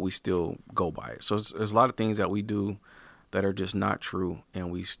mean? But we still go by it. So there's a lot of things that we do that are just not true, and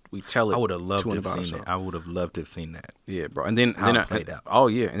we tell it. I would have loved to to and have about seen ourselves. it. I would have loved to have seen that. Yeah, bro. And then How it played out. Oh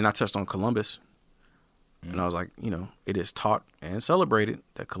yeah, and then I touched on Columbus, and I was like, it is taught and celebrated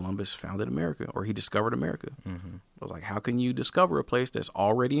that Columbus founded America, or he discovered America. Mm-hmm. I was like, how can you discover a place that's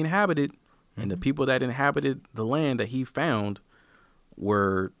already inhabited, and the people that inhabited the land that he found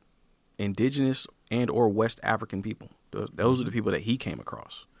were indigenous and or West African people? Those are the people that he came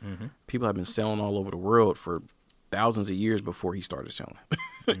across. Mm-hmm. People have been selling all over the world for thousands of years before he started selling.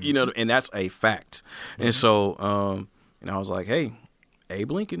 And that's a fact. Mm-hmm. And so, I was like, hey,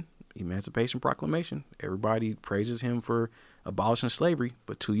 Abe Lincoln, Emancipation Proclamation. Everybody praises him for abolishing slavery.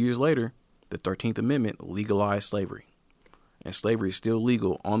 But 2 years later, the 13th Amendment legalized slavery. And slavery is still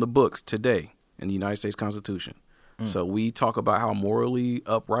legal on the books today in the United States Constitution. So we talk about how morally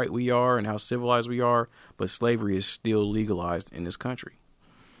upright we are and how civilized we are, but slavery is still legalized in this country.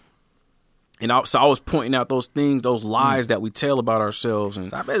 And so I was pointing out those things, those lies that we tell about ourselves.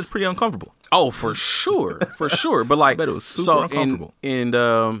 And I bet it's pretty uncomfortable. Oh, for sure. For sure. But like, I bet it was super uncomfortable.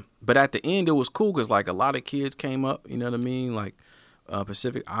 But at the end, it was cool because like a lot of kids came up, you know what I mean? Like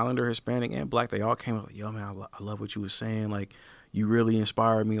Pacific Islander, Hispanic, and Black, they all came up like, yo, man, I love what you were saying. Like, you really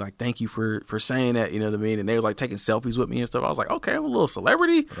inspired me. Like, thank you for saying that, you know what I mean? And they was like taking selfies with me and stuff. I was like, okay, I'm a little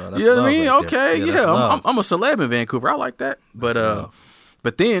celebrity. You know what I mean? Right okay, yeah, I'm a celeb in Vancouver. I like that. But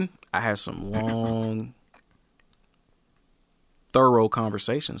then I had some long, thorough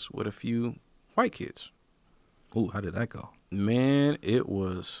conversations with a few white kids. Ooh, how did that go? Man, it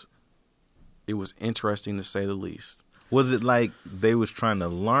was interesting to say the least. Was it like they was trying to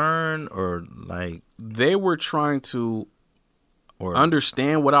learn, or like they were trying to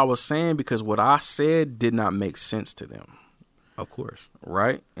understand what I was saying, because what I said did not make sense to them? Of course.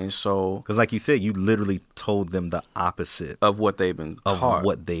 Right? And so, because like you said, you literally told them the opposite of what they've been taught. Of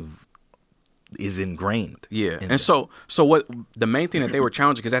what is ingrained. Yeah. And so what the main thing that they were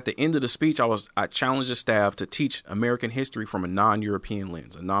challenging, because at the end of the speech, I challenged the staff to teach American history from a non-European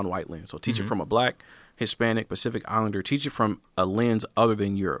lens, a non-white lens. So teach it from a Black, Hispanic, Pacific Islander, teach it from a lens other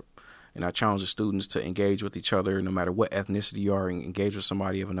than Europe. And I challenge the students to engage with each other, no matter what ethnicity you are, and engage with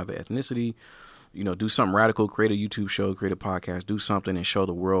somebody of another ethnicity. Do something radical, create a YouTube show, create a podcast, do something and show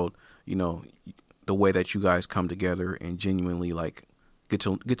the world, the way that you guys come together and genuinely like get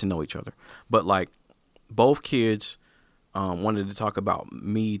to know each other. But like both kids wanted to talk about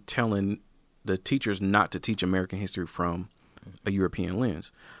me telling the teachers not to teach American history from a European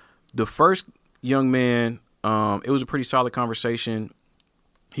lens. The first young man, it was a pretty solid conversation.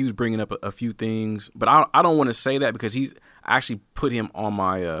 He was bringing up a few things, but I don't want to say that because I actually put him on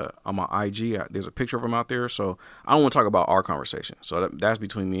my IG. There's a picture of him out there, so I don't want to talk about our conversation. So that's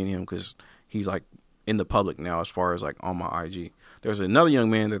between me and him because he's like in the public now as far as like on my IG. There's another young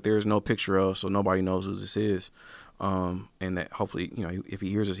man that there's no picture of, so nobody knows who this is. And that hopefully, if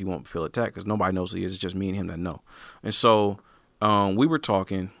he hears this, he won't feel attacked because nobody knows who he is. It's just me and him that know. And so we were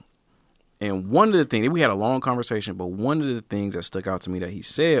talking, and one of the things, we had a long conversation, but one of the things that stuck out to me that he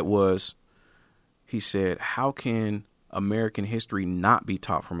said was, he said, how can American history not be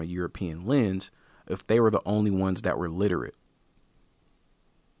taught from a European lens if they were the only ones that were literate?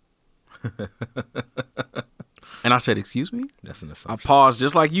 And I said, excuse me? That's an assumption. I paused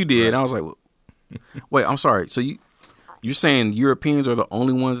just like you did. Right. And I was like, wait, I'm sorry. So you're saying Europeans are the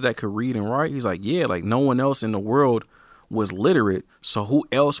only ones that could read and write? He's like, yeah, like no one else in the world was literate. So who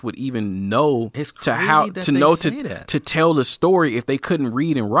else would even know It's to crazy how that to they know say that. to tell the story if they couldn't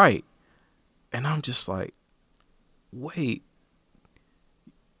read and write? And I'm just like, wait,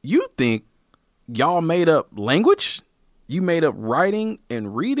 you think y'all made up language? You made up writing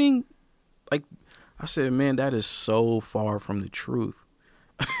and reading? Like, I said, man, that is so far from the truth.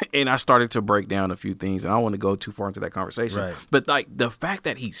 And I started to break down a few things, and I don't want to go too far into that conversation. Right. But like the fact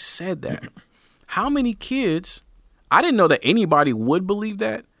that he said that, how many kids, I didn't know that anybody would believe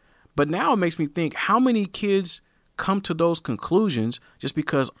that, but now it makes me think how many kids come to those conclusions just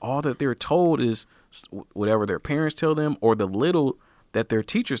because all that they're told is whatever their parents tell them or the little that their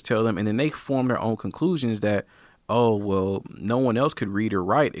teachers tell them, and then they form their own conclusions that, oh, well, no one else could read or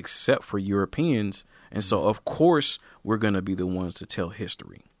write except for Europeans. And so, of course, we're going to be the ones to tell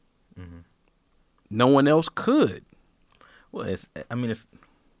history. Mm-hmm. No one else could. Well, it's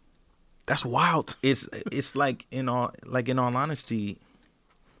That's wild. It's like in all honesty,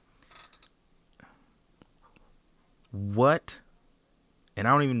 what, and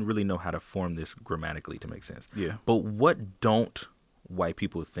I don't even really know how to form this grammatically to make sense. Yeah. But what don't white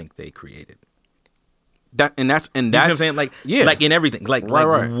people think they created? That's You know what I'm saying? Like, yeah. like in everything. Like,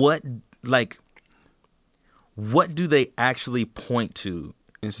 Right. What do they actually point to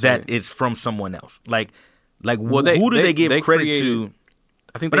And say- that it's from someone else? Like, Well, who do they give credit created- to?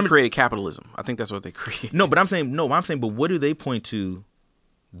 I think But they I'm- created capitalism. I think that's what they created. No, but I'm saying, but what do they point to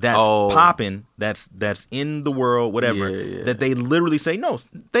that's Oh. popping, that's in the world, whatever, Yeah. that they literally say, no,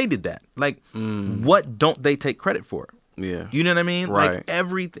 they did that. Like, what don't they take credit for? Yeah. You know what I mean? Right.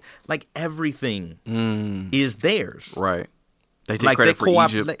 Like everything is theirs. Right. They take Like credit they for co-op,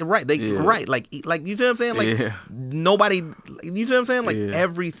 Egypt. right? Yeah. Right. Like you see what I'm saying? Like Yeah. nobody. You see what I'm saying? Like Yeah.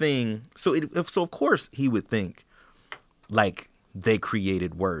 everything. So of course he would think like they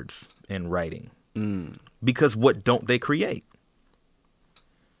created words and writing because what don't they create?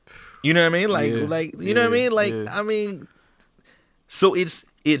 You know what I mean? Like you know what I mean? Like yeah. I mean, so it's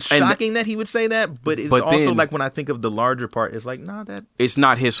And- shocking that he would say that, but it's But also then- like when I think of the larger part, it's like nah, that It's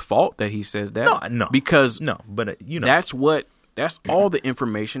not his fault that he says that. no, Because no, but that's all the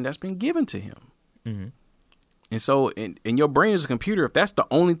information that's been given to him. Mm-hmm. And so in your brain is a computer. If that's the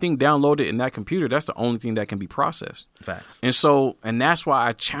only thing downloaded in that computer, that's the only thing that can be processed. facts. And that's why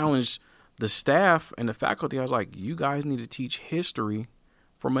I challenged the staff and the faculty. I was like, you guys need to teach history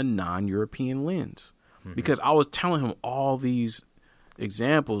from a non-European lens. Because I was telling him all these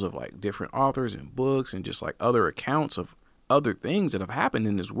examples of like different authors and books and just like other accounts of other things that have happened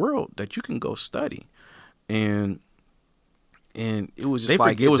in this world that you can go study. And it was just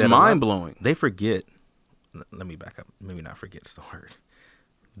like, it was mind blowing. They forget. Let me back up. Maybe not forget's the word.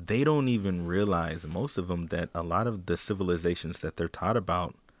 They don't even realize, most of them, that a lot of the civilizations that they're taught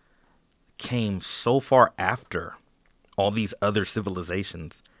about came so far after all these other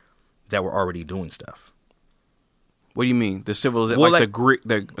civilizations that were already doing stuff. What do you mean? The civilization, Well, like like-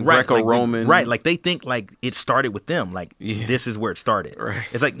 the Right, Greco-Roman, right? Like they think like it started with them. Like Yeah. this is where it started. Right.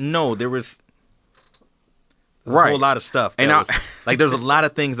 It's like no, there was a Right. whole lot of stuff. And That I- was, like there's a lot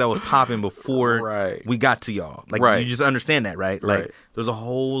of things that was popping before Right. we got to y'all. Like Right. you just understand that, right? Like Right. there's a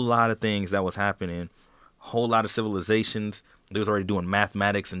whole lot of things that was happening, whole lot of civilizations. They was already doing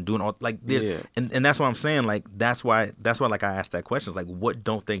mathematics and doing all like Yeah. and that's what I'm saying. Like that's why like I asked that question. It's like what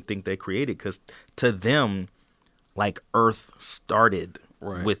don't they think they created? Because to them, like Earth started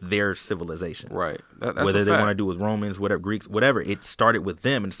Right. with their civilization. Right. That's Whether a they fact. want to do with Romans, whatever, Greeks, whatever, it started with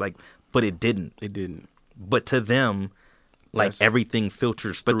them. And it's like, but it didn't. It didn't. But to them, like That's- everything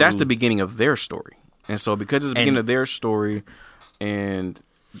filters through. But that's the beginning of their story. And so because it's the beginning of their story and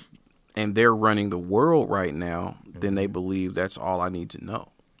and they're running the world right now, then they believe that's all I need to know.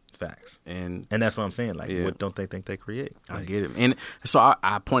 Facts. And that's what I'm saying. Like, Yeah. what don't they think they create? I Like, get it. And so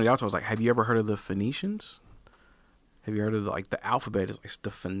I pointed out to him, I was like, have you ever heard of the Phoenicians? Have you heard of the alphabet? It's like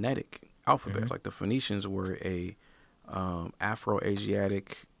the phonetic alphabet. Like the Phoenicians were a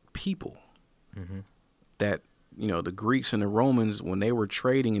Afro-Asiatic people that, the Greeks and the Romans, when they were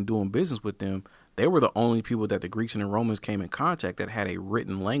trading and doing business with them, they were the only people that the Greeks and the Romans came in contact that had a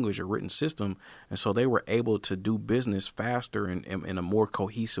written language, a written system. And so they were able to do business faster and in a more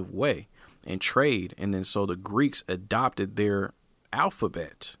cohesive way and trade. And then so the Greeks adopted their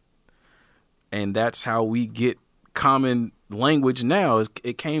alphabet. And that's how we get common language now.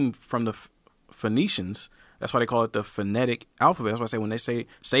 It came from the Phoenicians. That's why they call it the phonetic alphabet. That's why I say when they say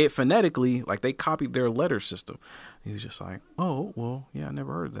it phonetically, like they copied their letter system. He was just like, oh, well, yeah, I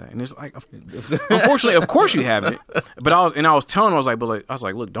never heard of that. And it's like, unfortunately, of course you haven't. But I was telling him, I was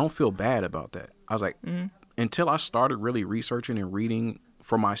like, look, don't feel bad about that. I was like, until I started really researching and reading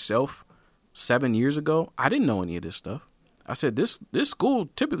for myself 7 years ago, I didn't know any of this stuff. I said, this school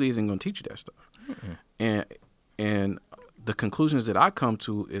typically isn't going to teach you that stuff. And the conclusions that I come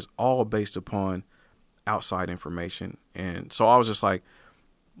to is all based upon outside information. And so I was just like,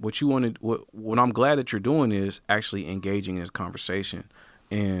 what I'm glad that you're doing is actually engaging in this conversation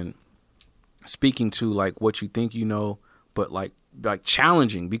and speaking to like what you think you know, but like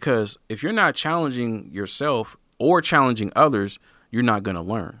challenging, because if you're not challenging yourself or challenging others, you're not going to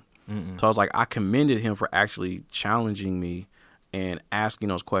learn. So I was like, I commended him for actually challenging me and asking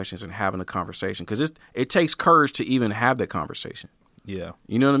those questions and having a conversation, because it takes courage to even have that conversation. Yeah.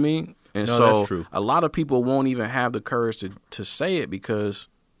 You know what I mean? And No, so that's true. a lot of people won't even have the courage to say it because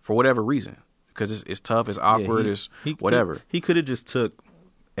for whatever reason, because it's tough, it's awkward, it's whatever. He could have just took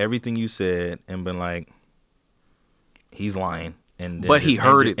everything you said and been like, he's lying. And then But he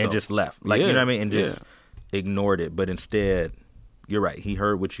heard it, and though. just left. Like, you know what I mean? And just Yeah. ignored it. But instead, you're right. He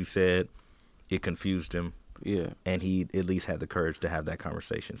heard what you said. It confused him. Yeah. And he at least had the courage to have that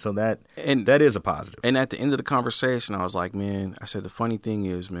conversation. So that And- is a positive. And at the end of the conversation, I was like, man, I said, the funny thing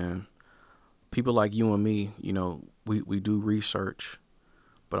is, man, people like you and me, we do research.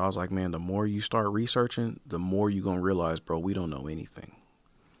 But I was like, man, the more you start researching, the more you're going to realize, bro, we don't know anything.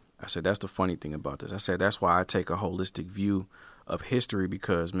 I said, that's the funny thing about this. I said, that's why I take a holistic view of history,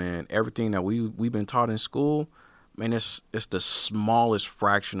 because, man, everything that we've been taught in school, man, it's the smallest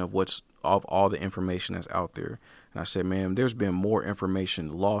fraction of all the information that's out there. And I said, man, there's been more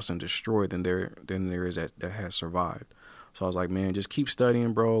information lost and destroyed than there is that has survived. So I was like, man, just keep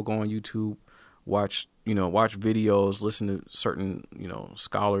studying, bro. Go on YouTube, watch videos, listen to certain,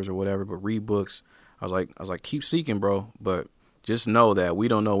 scholars or whatever, but read books. I was like, keep seeking, bro. But just know that we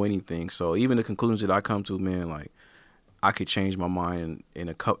don't know anything. So even the conclusions that I come to, man, like I could change my mind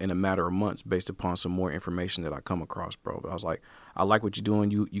in a matter of months based upon some more information that I come across, bro. But I was like, I like what you're doing.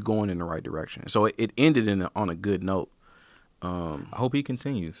 You going in the right direction. So it ended on a good note. I hope he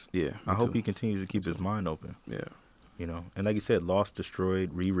continues. Yeah. I hope he continues to keep his mind open. Yeah. And like you said, lost,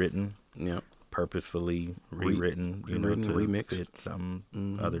 destroyed, rewritten. Yeah. Purposefully rewritten, to remixed. fit some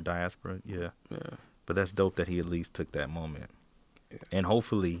other diaspora. Yeah. Yeah. But that's dope that he at least took that moment. Yeah. And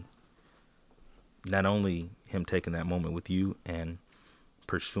hopefully, not only him taking that moment with you and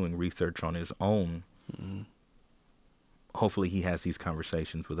pursuing research on his own, hopefully he has these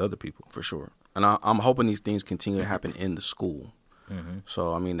conversations with other people. For sure. And I'm hoping these things continue to happen in the school.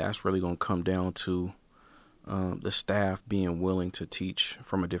 So, I mean, that's really going to come down to the staff being willing to teach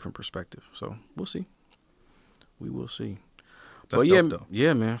from a different perspective. So we'll see. We will see. That's but yeah, dope, though.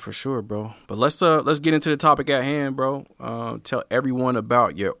 Yeah, man, for sure, bro. But let's get into the topic at hand, bro. Tell everyone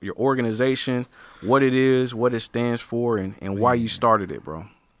about your organization, what it is, what it stands for, and why you started it, bro.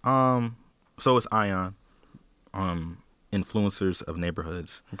 So it's ION, Influencers of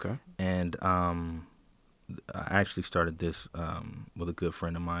Neighborhoods. Okay. And I actually started this with a good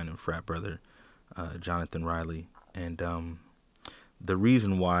friend of mine and frat brother, Jonathan Riley. And the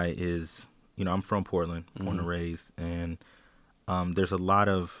reason why is, I'm from Portland, born and raised, and there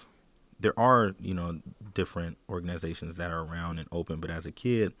are different organizations that are around and open, but as a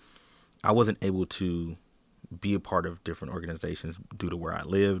kid, I wasn't able to be a part of different organizations due to where I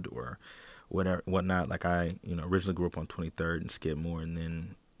lived or whatnot. Like I, originally grew up on 23rd and Skidmore, and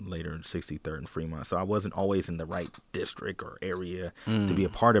then later 63rd and Fremont. So I wasn't always in the right district or area to be a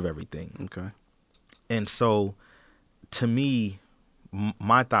part of everything. Okay. And so, to me,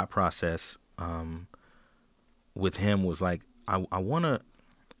 my thought process with him was like, I want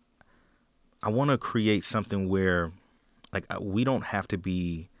to create something where, like, we don't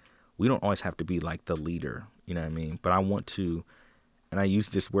always have to be like the leader, you know what I mean? But I want to and I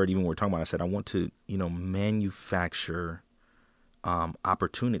used this word even when we're talking about it, I said, I want to, manufacture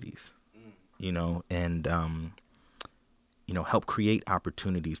opportunities, and, help create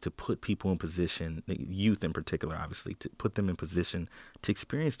opportunities to put people in position, youth in particular, obviously, to put them in position to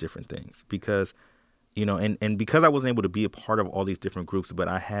experience different things. Because, and because I wasn't able to be a part of all these different groups, but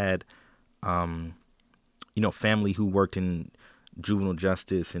I had, family who worked in juvenile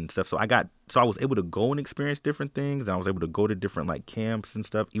justice and stuff. So I was able to go and experience different things. And I was able to go to different like camps and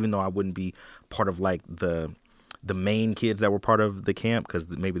stuff, even though I wouldn't be part of like the main kids that were part of the camp, because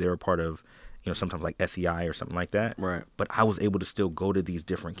maybe they were part of, sometimes like SEI or something like that. Right. But I was able to still go to these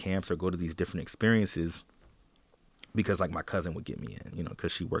different camps or go to these different experiences because like my cousin would get me in,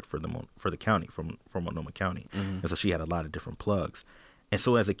 because she worked for the county from Multnomah County. Mm-hmm. And so she had a lot of different plugs. And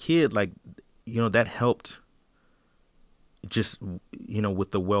so as a kid, like, that helped just,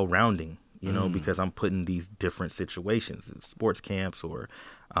 with the well-rounding, because I'm put in these different situations, sports camps, or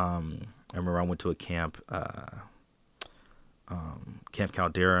I remember I went to a camp, Camp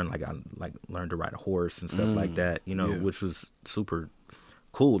Caldera, and I learned to ride a horse and stuff like that, which was super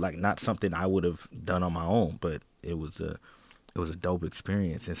cool. Like not something I would have done on my own, but it was a dope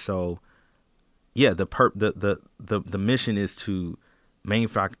experience. And so, yeah, the mission is to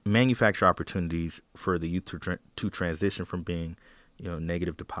manufacture opportunities for the youth to transition from being,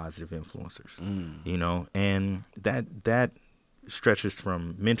 negative to positive influencers, and that stretches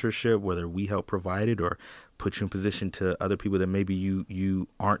from mentorship, whether we help provide it or put you in position to other people that maybe you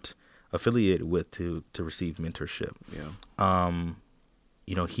aren't affiliated with to receive mentorship. Yeah.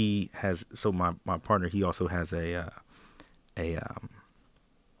 He has, so my partner, he also has a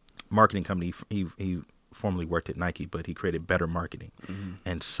marketing company. He formerly worked at Nike, but he created Better Marketing.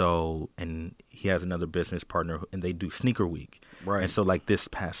 Mm-hmm. And he has another business partner, and they do Sneaker Week. Right. And so like this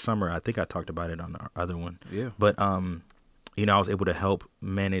past summer, I think I talked about it on our other one. Yeah. But, I was able to help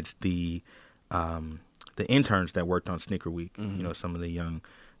manage the interns that worked on Sneaker Week, Mm-hmm. Some of the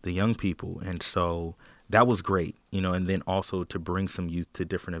young people. And so that was great, and then also to bring some youth to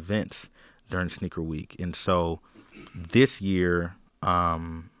different events during Sneaker Week. And so this year,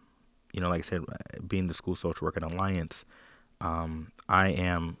 like I said, being the school social work at Alliance, I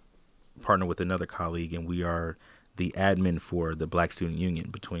am partnered with another colleague, and we are the admin for the Black Student Union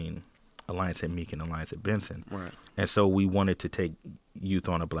between Alliance at Meek and Alliance at Benson. Right. And so we wanted to take youth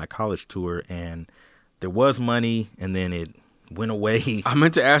on a Black college tour, and there was money, and then it went away. I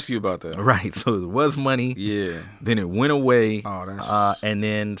meant to ask you about that. Right. So there was money. Yeah. Then it went away. Oh, that's... and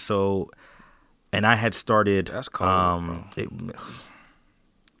then and I had started. That's cold,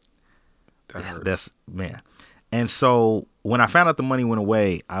 That hurts. That's, man. And so when I found out the money went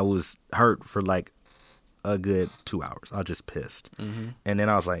away, I was hurt for like a good 2 hours. I was just pissed. Mm-hmm. And then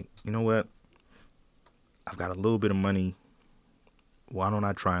I was like, you know what? I've got a little bit of money. Why don't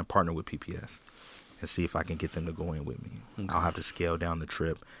I try and partner with PPS and see if I can get them to go in with me? Okay. I'll have to scale down the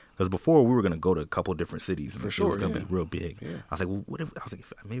trip. Because before we were going to go to a couple different cities. And for it sure, was going to be real big. Yeah. I was like, well,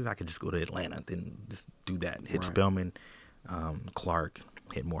 maybe if I could just go to Atlanta, then just do that. Hit right. Spelman, Clark,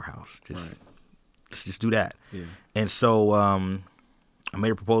 hit Morehouse. Right. Let's just do that. Yeah. And so I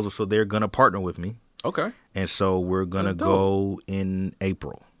made a proposal. So they're going to partner with me. Okay. And so we're going to go in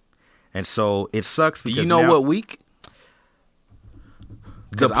April. And so it sucks because do you know what week?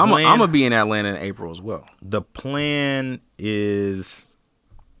 Because I'm going to be in Atlanta in April as well. The plan is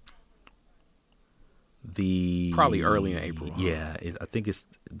probably early in April. Huh? Yeah. I think it's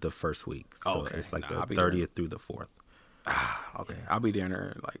the first week. So it's like the 30th through the 4th. Okay. I'll be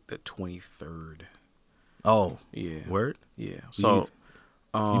there like the 23rd. Oh. Yeah. Word? Yeah. So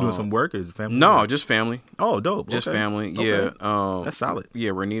you doing some work or is it family? No, work? Just family. Oh, dope. Just family. Okay. Yeah. That's solid.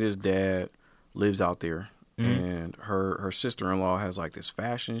 Yeah, Renita's dad lives out there. And her sister-in-law has like this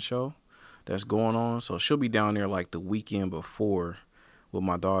fashion show that's going on. So she'll be down there like the weekend before with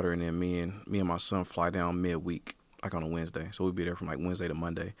my daughter, and then me and my son fly down midweek, like on a Wednesday. So we'll be there from like Wednesday to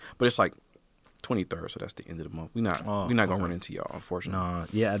Monday. But it's like 23rd, so that's the end of the month. We're not gonna run into y'all, unfortunately. No,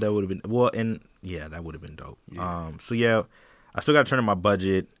 yeah, that would have been that would have been dope. Yeah. So yeah, I still got to turn in my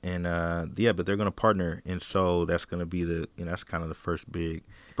budget, and but they're gonna partner, and so that's gonna be that's kind of the first big.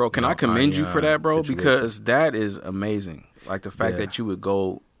 Bro, can I commend you for that, bro? Situation. Because that is amazing. Like the fact that you would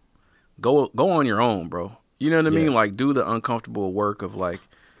go on your own, bro. You know what I mean? Like do the uncomfortable work of like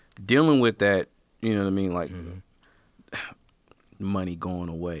dealing with that. You know what I mean? Like money going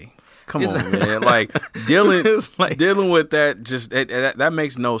away. Come on, man. Like dealing with that just that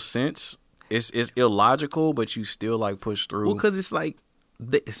makes no sense. It's illogical, but you still like push through. Well, because it's like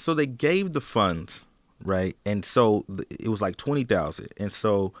so they gave the funds, right? And so it was like $20,000, and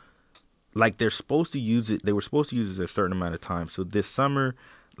so like they're supposed to use it. They were supposed to use it a certain amount of time. So this summer,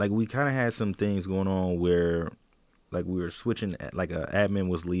 like we kind of had some things going on where, like we were switching. Like a admin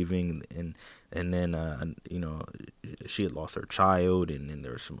was leaving, and then she had lost her child, and then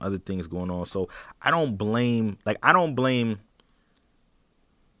there were some other things going on. So I don't blame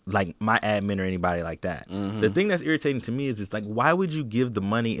like my admin or anybody like that. The thing that's irritating to me is it's like, why would you give the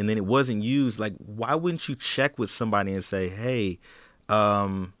money and then it wasn't used? Like, why wouldn't you check with somebody and say, hey,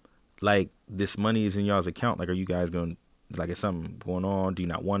 like this money is in y'all's account. Like, are you guys going to, like, is something going on? Do you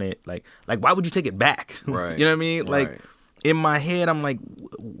not want it? Like why would you take it back? Right. You know what I mean? Like Right. in my head, I'm like,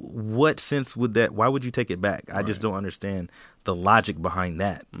 what sense would that, why would you take it back? I just Right. don't understand the logic behind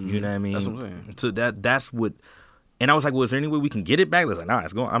that. You know what I mean? That's what I'm saying. So that's what, and I was like, well, is there any way we can get it back? They're like, nah,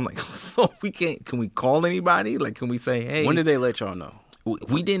 it's going. I'm like, so we can't, can we call anybody? Like, can we say, hey, When did they let y'all know?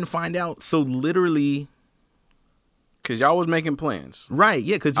 we didn't find out. So literally, Because y'all was making plans. right.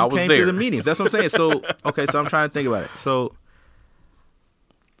 Yeah. Cause I you was came to there. the meetings. That's what I'm saying. So, okay. So I'm trying to think about it. So,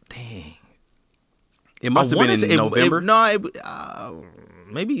 dang. It must have been in November.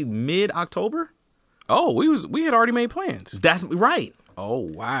 Maybe mid-October. Oh, we had already made plans. That's right. Oh,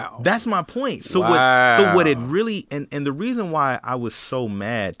 wow. That's my point. So Wow. what it really, and the reason why I was so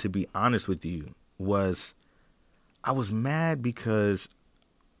mad, to be honest with you, was I was mad because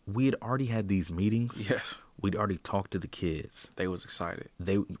we had already had these meetings. Yes. We'd already talked to the kids. They was excited.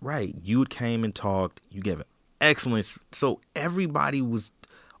 You came and talked. You gave excellence. So everybody was,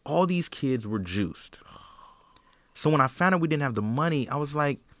 all these kids were juiced. So when I found out we didn't have the money, I was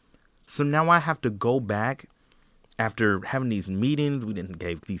like, so now I have to go back after having these meetings. We didn't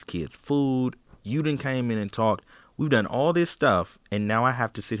give these kids food. You didn't came in and talked. We've done all this stuff, and now I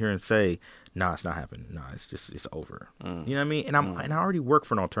have to sit here and say, nah, it's not happening. Nah, it's over. You know what I mean? And I already work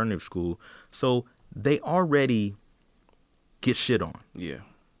for an alternative school, so they already get shit on. Yeah.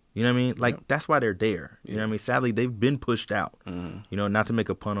 You know what I mean? Like, Yep. that's why they're there. You know what I mean? Sadly, they've been pushed out. You know, not to make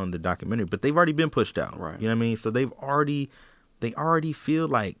a pun on the documentary, but they've already been pushed out. Right. You know what I mean? So they already feel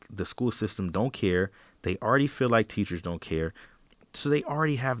like the school system don't care. They already feel like teachers don't care. So they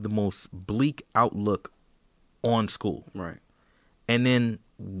already have the most bleak outlook on school. Right. And then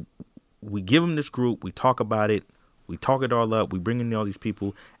we give them this group. We talk about it. We talk it all up. We bring in all these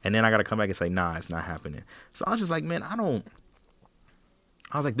people. And then I got to come back and say, nah, it's not happening. So I was just like, man, I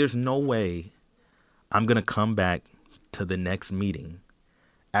was like, there's no way I'm going to come back to the next meeting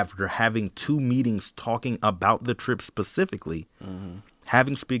after having 2 meetings talking about the trip specifically,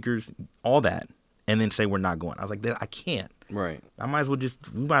 having speakers, all that, and then say we're not going. I was like, I can't. Right. We might as well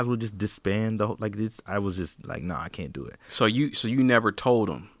just disband the whole, like this. I was just like, no, I can't do it. So you never told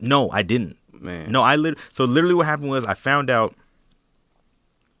them, No, I didn't. man. No, so literally what happened was I found out,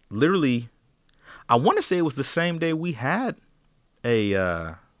 literally, I want to say it was the same day we had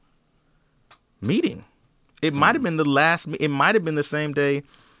a meeting. It might have been it might have been the same day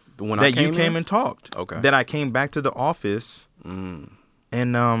When that you came and talked. Okay. That I came back to the office and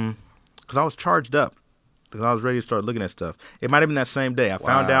because I was charged up because I was ready to start looking at stuff. It might have been that same day. I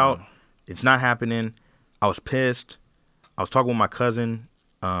found Wow. out it's not happening. I was pissed. I was talking with my cousin,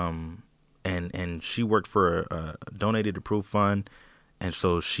 and she worked for a donated approved fund, and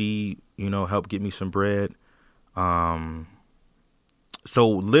so she, helped get me some bread. So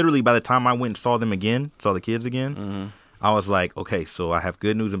literally by the time I went and saw the kids again, I was like, okay, so I have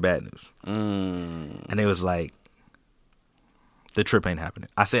good news and bad news. And it was like, the trip ain't happening.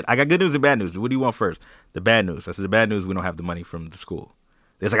 I said, I got good news and bad news. What do you want first? The bad news. I said, the bad news, we don't have the money from the school.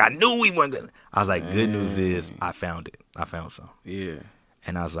 It's like, I knew we weren't going to. I was like, good news is I found it. I found some. Yeah.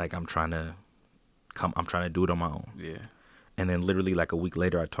 And I was like, I'm trying to do it on my own. Yeah. And then literally like a week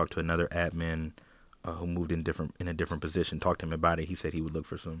later, I talked to another admin who moved in a different position. Talked to him about it. He said he would look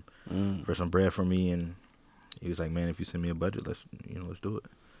for some bread for me, and he was like, "Man, if you send me a budget, let's do it."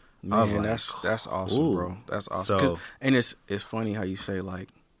 Man, I was like, that's awesome, cool. bro. That's awesome. So- And it's funny how you say like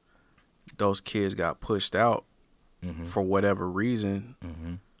those kids got pushed out for whatever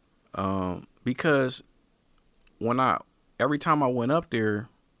reason. Because every time I went up there,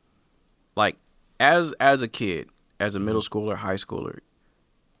 like as a kid, as a middle schooler, high schooler,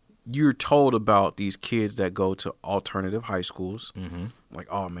 you're told about these kids that go to alternative high schools. Like,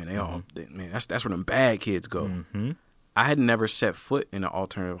 oh man, that's where them bad kids go. I had never set foot in an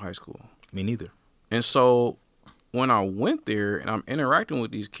alternative high school. Me neither. And so when I went there and I'm interacting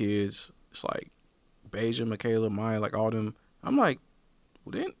with these kids, it's like Beja, Michaela, Maya, like all them. I'm like,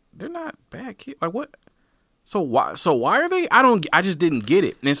 well, they're not bad kids. Like what? So why are they? I just didn't get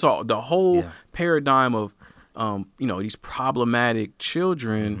it. And so the whole paradigm of, these problematic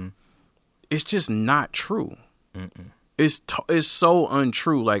children, it's just not true. It's so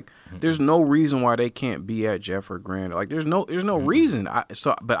untrue. Like, there's no reason why they can't be at Jeff or Grand. Like, there's no reason.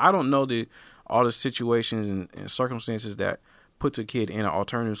 But I don't know all the situations and circumstances that puts a kid in an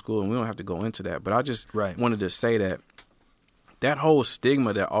alternative school, and we don't have to go into that. But I just wanted to say that whole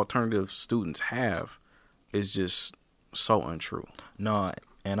stigma that alternative students have is just so untrue. No,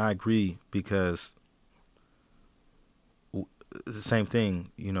 and I agree, because the same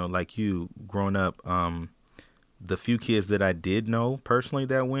thing, you know, like you growing up, the few kids that I did know personally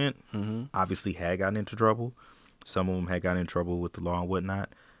that went, obviously had gotten into trouble. Some of them had gotten in trouble with the law and whatnot.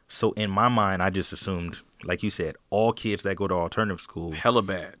 So in my mind, I just assumed, like you said, all kids that go to alternative school hella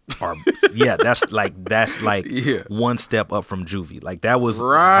bad are that's like one step up from juvie. Like that was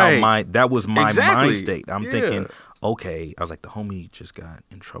right. that was my Exactly. mind state. I'm thinking, okay, I was like, the homie just got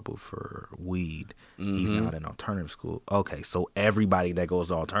in trouble for weed. He's not in alternative school. Okay, so everybody that goes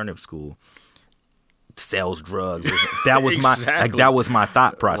to alternative school sells drugs. That was that was my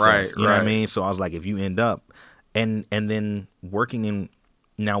thought process. Right, you know what I mean? So I was like, if you end up and then working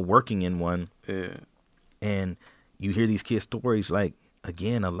in one, and you hear these kids' stories, like,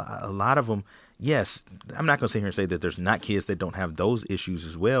 again, a lot of them, yes, I'm not going to sit here and say that there's not kids that don't have those issues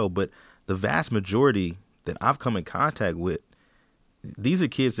as well, but the vast majority that I've come in contact with, these are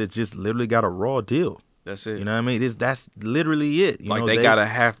kids that just literally got a raw deal. That's it. You know what I mean? That's literally it. You like, know,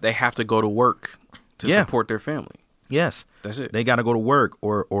 they have to go to work to support their family. Yes. That's it. They got to go to work,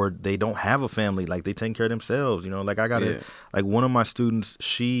 or they don't have a family. Like, they taking care of themselves. You know, like, I got to, like, one of my students,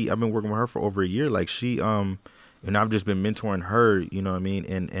 I've been working with her for over a year. Like, and I've just been mentoring her, you know what I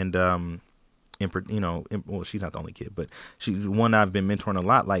mean? Well, she's not the only kid, but she's one I've been mentoring a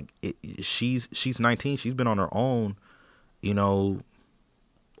lot. Like, she's 19. She's been on her own, you know,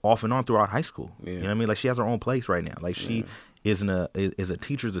 off and on throughout high school. Yeah. You know what I mean? Like, she has her own place right now. Like, she is a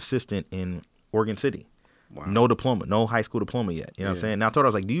teacher's assistant in Oregon City. Wow. No diploma, no high school diploma yet. You know what I'm saying? Now I told her, I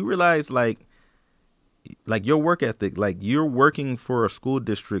was like, do you realize, like your work ethic, like, you're working for a school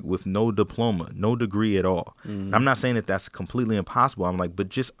district with no diploma, no degree at all. I'm not saying that that's completely impossible. I'm like, but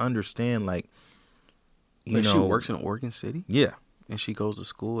just understand, like, you know. She works in Oregon City? Yeah. And she goes to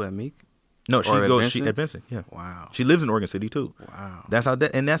school at Meek? No, she goes at Benson. Yeah. Wow. She lives in Oregon City too. Wow. That's how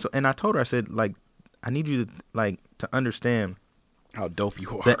and I told her, I said, like, I need you to, like, to understand how dope you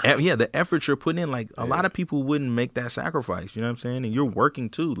are. The effort you're putting in. Like, a lot of people wouldn't make that sacrifice. You know what I'm saying? And you're working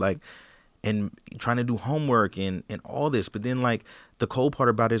too, like, and trying to do homework and all this. But then, like, the cold part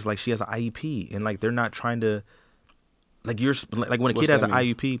about it is, like, she has an IEP, and, like, they're not trying to, like, when a kid has an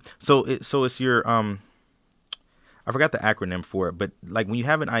IEP. So it's your I forgot the acronym for it, but, like, when you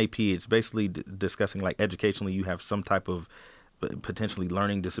have an IEP, it's basically discussing, like, educationally, you have some type of potentially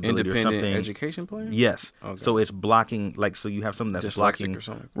learning disability or something. Independent education plan? Yes. Okay. So it's blocking, like, so you have something that's dyslexic blocking, or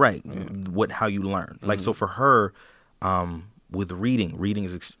something. Right. Yeah. How you learn. Like, so for her, with reading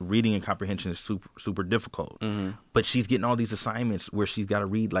and comprehension is super, super difficult. But she's getting all these assignments where she's got to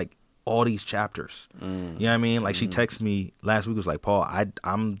read, like, all these chapters. You know what I mean? Like, she texted me last week, was like, Paul,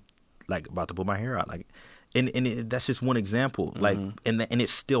 I'm, like, about to pull my hair out. Like, and that's just one example. Like, and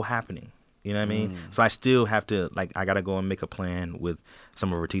it's still happening. You know what I mean? So I still have to, like, I got to go and make a plan with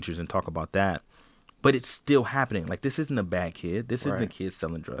some of her teachers and talk about that. But it's still happening. Like, this isn't a bad kid. This isn't a kid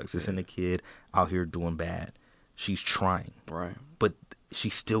selling drugs. This isn't a kid out here doing bad. She's trying. Right. But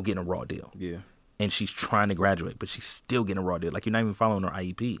she's still getting a raw deal. Yeah. And she's trying to graduate, but she's still getting a raw deal. Like, you're not even following her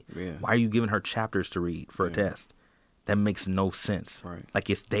IEP. Yeah. Why are you giving her chapters to read for a test? That makes no sense. Right. Like,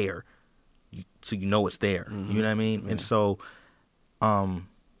 it's there. So you know it's there. You know what I mean? Yeah. And so,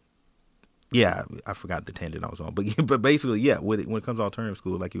 yeah, I forgot the tangent I was on, but basically, yeah, when it comes to alternative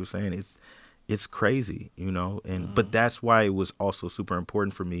school, like you were saying, it's crazy, you know, and but that's why it was also super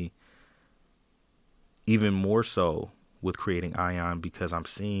important for me, even more so with creating Ion, because I'm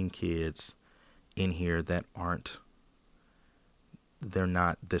seeing kids in here that they're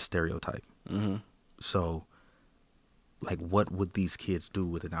not the stereotype. So, like, what would these kids do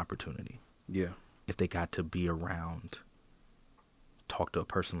with an opportunity? Yeah, if they got to be around, talk to a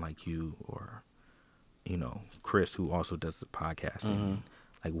person like you, or, you know, Chris, who also does the podcasting.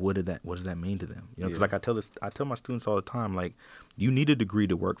 Like, what does that mean to them? You know, because like I tell my students all the time, like, you need a degree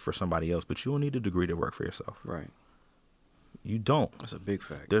to work for somebody else, but you don't need a degree to work for yourself. Right. You don't. That's a big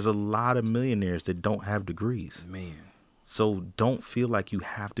fact. There's a lot of millionaires that don't have degrees. Man. So don't feel like you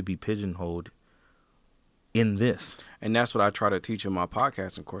have to be pigeonholed in this. And that's what I try to teach in my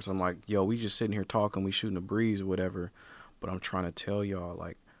podcasting course. I'm like, yo, we just sitting here talking, we shooting a breeze or whatever. But I'm trying to tell y'all,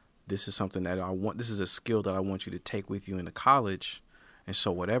 like, this is something that this is a skill that I want you to take with you into college. And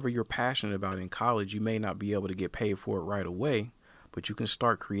so whatever you're passionate about in college, you may not be able to get paid for it right away, but you can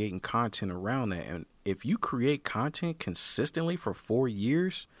start creating content around that. And if you create content consistently for 4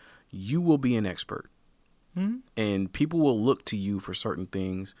 years, you will be an expert. Mm-hmm. And people will look to you for certain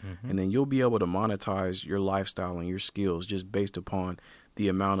things, and then you'll be able to monetize your lifestyle and your skills just based upon the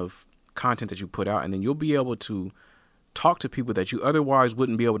amount of content that you put out. And then you'll be able to talk to people that you otherwise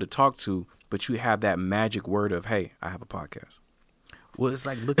wouldn't be able to talk to, but you have that magic word of, hey, I have a podcast. Well, it's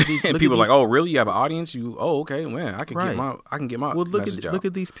like, look at these. And people are like, oh, really? You have an audience? Okay, man, I can Right. get my well, message out. look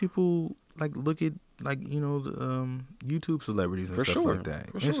at these people. Like, look at, like, you know, the YouTube celebrities and For stuff sure. like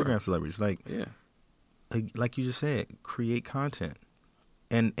that. For sure. Instagram celebrities, like you just said, create content,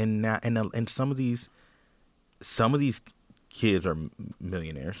 and some of these kids are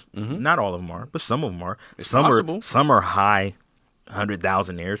millionaires. Not all of them are, but some of them are. It's some possible. Some are high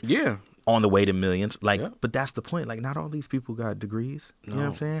 100,000aires. Yeah. On the way to millions. Like, Yeah. but that's the point. Like, not all these people got degrees. You know what No.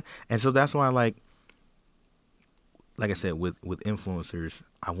 I'm saying? And so that's why, like I said, with influencers,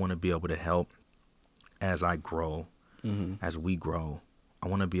 I want to be able to help as I grow, as we grow. I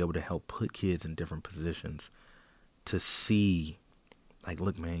want to be able to help put kids in different positions to see, like,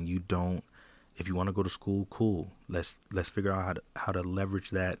 look, man, if you want to go to school, cool. Let's figure out how to leverage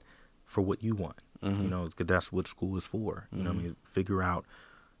that for what you want. You know, because that's what school is for. You know what I mean? Figure out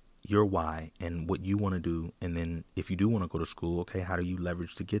your why and what you want to do, and then if you do want to go to school, okay, how do you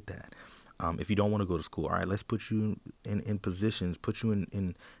leverage to get that? If you don't want to go to school, all right, let's put you in positions, put you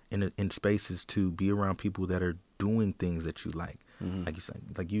in spaces to be around people that are doing things that you like, like you said,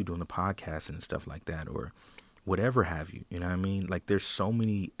 like you doing the podcast and stuff like that, or whatever have you. You know what I mean? Like, there's so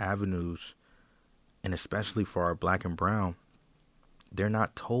many avenues, and especially for our Black and brown, they're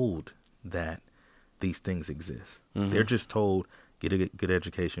not told that these things exist. They're just told, get a good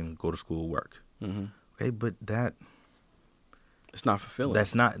education, go to school, work. Okay, but It's not fulfilling.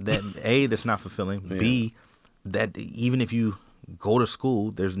 that's not fulfilling. Yeah. B, that even if you go to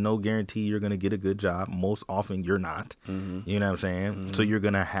school, there's no guarantee you're going to get a good job. Most often you're not. You know what I'm saying? So you're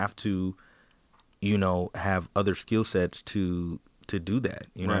going to have to, you know, have other skill sets to do that.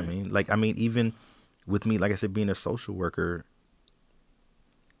 You know what I Right. mean? Like, I mean, even with me, like I said, being a social worker,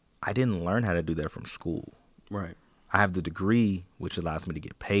 I didn't learn how to do that from school. Right. I have the degree, which allows me to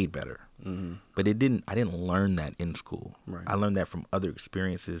get paid better. But I didn't learn that in school. Right. I learned that from other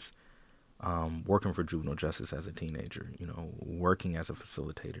experiences, working for juvenile justice as a teenager, you know, working as a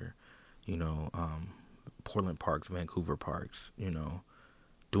facilitator, you know, Portland Parks, Vancouver Parks, you know,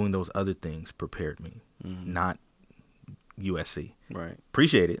 doing those other things prepared me, not USC. Right.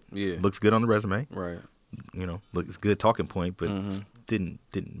 Appreciate it. Yeah. Looks good on the resume. Right. You know, looks good talking point, but didn't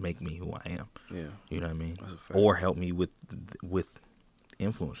make me who I am. Yeah. You know what I mean? That's a fact. Or help me with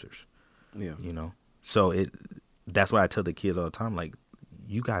influencers. Yeah. You know, so that's why I tell the kids all the time, like,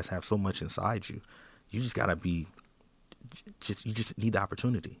 you guys have so much inside you. You just gotta you just need the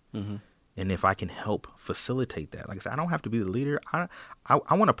opportunity. And if I can help facilitate that, like I said, I don't have to be the leader. I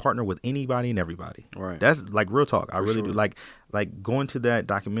want to partner with anybody and everybody. Right. That's like real talk. I really sure. do. Like going to that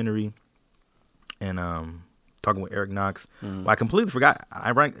documentary and talking with Eric Knox. Well, I completely forgot.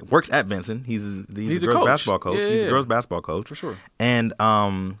 Works at Benson. He's a He's a girls coach. basketball coach. Yeah, He's a yeah. girls basketball coach For sure. And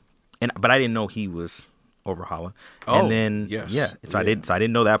but I didn't know he was over Holla. Oh, And then yes. yeah, so Yeah. I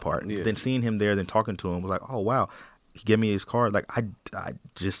didn't know that part. Yeah. Then seeing him there, then talking to him was like, oh wow. He gave me his card. Like I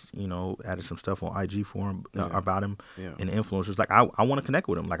just, you know, added some stuff on IG for him about him Yeah. and influencers. Like I want to connect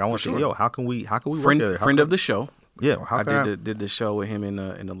with him. Like I want to sure. say, yo, how can we work Friend together? How friend can- of the show. Yeah, how I can did the show with him in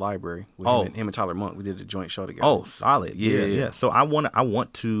the library. With Oh. him and Tyler Monk. We did the joint show together. Oh, solid. Yeah. Yeah. So I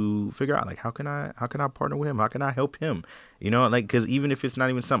want to figure out, like, how can I partner with him? How can I help him? You know, like, because even if it's not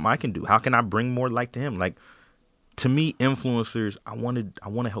even something I can do, how can I bring more light to him? Like, to me, influencers, I want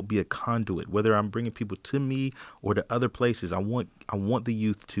to help be a conduit, whether I'm bringing people to me or to other places. I want the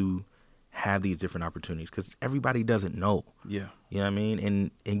youth to have these different opportunities, because everybody doesn't know. Yeah. You know what I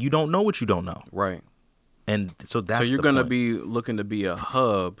mean? And you don't know what you don't know. Right. And so that's So you're the gonna point. be looking to be a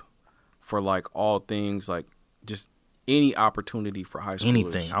hub for like all things, like just any opportunity for high schoolers.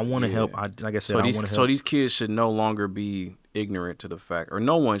 anything. I want to Yeah. help. Like I said, So I want to these help. kids should no longer be ignorant to the fact, or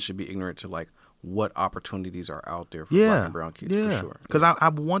no one should be ignorant to like what opportunities are out there for black and brown kids. For sure. Because I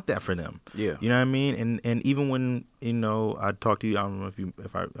want that for them. Yeah. You know what I mean? And even when, you know, I talk to you, I don't know if you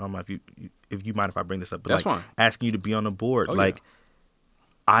mind if I bring this up, but That's like fine. asking you to be on the board, Oh, like yeah.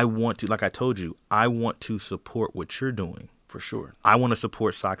 I want to, like I told you, I want to support what you're doing. For sure. I want to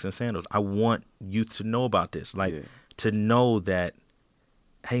support Socks and Sandals. I want youth to know about this, like Yeah. to know that,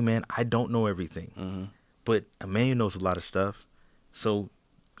 hey man, I don't know everything, Mm-hmm. but Emmanuel knows a lot of stuff, so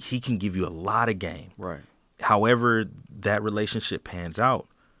he can give you a lot of game. Right. However that relationship pans out,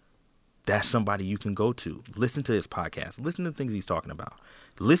 that's somebody you can go to. Listen to his podcast. Listen to the things he's talking about.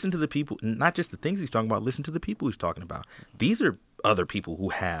 Listen to the people, not just the things he's talking about, listen to the people he's talking about. These are other people who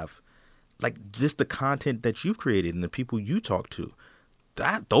have, like, just the content that you've created and the people you talk to.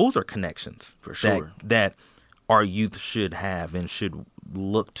 Those are connections. For sure. That our youth should have and should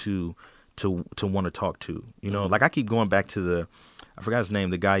look to want to talk to. You know, like I keep going back to I forgot his name,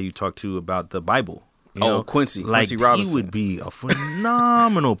 the guy you talked to about the Bible. You know, Quincy. Like, Quincy Robinson. he would be a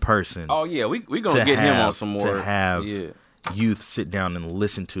phenomenal person. Oh, yeah. We going to get him on some more. To have youth sit down and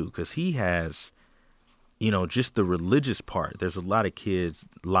listen to, because he has, you know, just the religious part. There's a lot of kids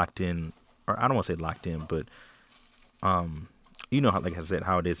locked in, or I don't want to say locked in, but, you know, like I said,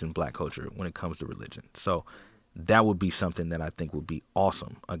 how it is in Black culture when it comes to religion. So that would be something that I think would be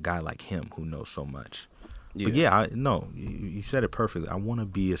awesome. A guy like him who knows so much. Yeah. But yeah, you said it perfectly. I want to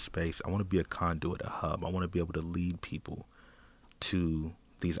be a space. I want to be a conduit, a hub. I want to be able to lead people to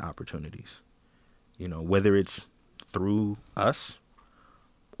these opportunities. You know, whether it's through us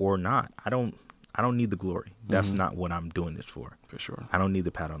or not. I don't need the glory. That's not what I'm doing this for. For sure. I don't need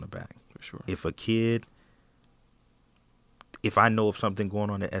the pat on the back. For sure. If I know of something going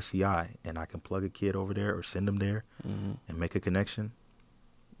on at SCI and I can plug a kid over there or send them there and make a connection,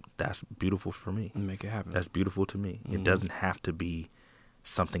 that's beautiful for me. And make it happen. That's beautiful to me. It doesn't have to be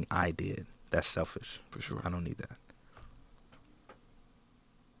something I did. That's selfish. For sure. I don't need that.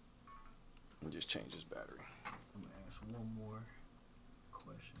 Just change this battery. I'm going to ask one more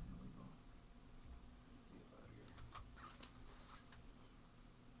question.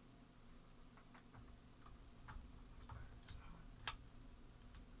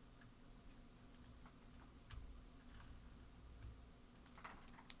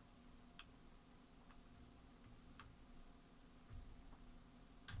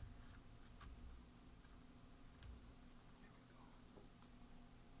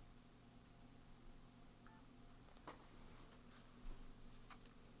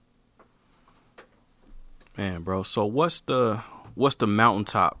 Man, bro. So what's the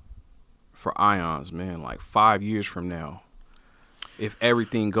mountaintop for Ions, man? Like 5 years from now, if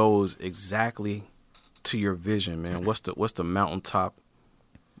everything goes exactly to your vision, man, what's the mountaintop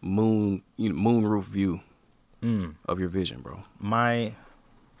moonroof view of your vision, bro? My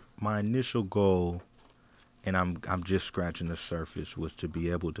initial goal, and I'm just scratching the surface, was to be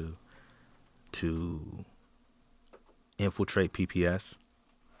able to infiltrate PPS,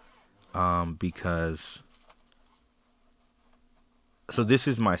 because. So this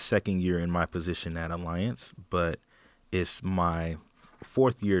is my second year in my position at Alliance, but it's my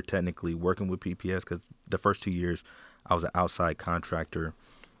fourth year technically working with PPS, because the first 2 years I was an outside contractor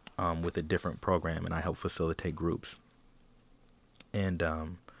with a different program, and I helped facilitate groups. And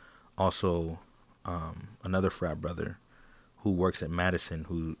also another frat brother who works at Madison,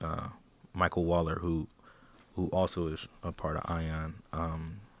 who Michael Waller, who also is a part of Ion.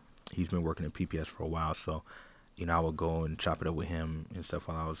 He's been working at PPS for a while, so. You know, I would go and chop it up with him and stuff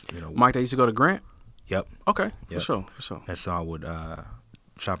while I was, you know. Mike, that used to go to Grant? Yep. Okay. Yep. For sure. And so I would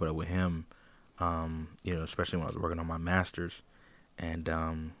chop it up with him, you know, especially when I was working on my master's.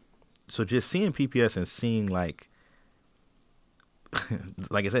 And so just seeing PPS and seeing, like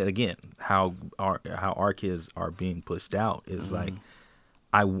I said, again, how our kids are being pushed out is like,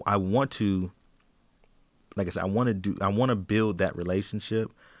 I want to, like I said, I want to build that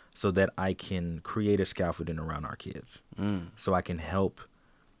relationship so that I can create a scaffolding around our kids. So I can help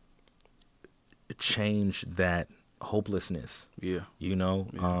change that hopelessness. Yeah. You know?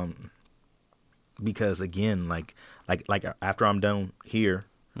 Yeah. Because again, like after I'm done here,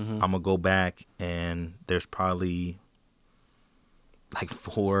 I'm gonna go back and there's probably like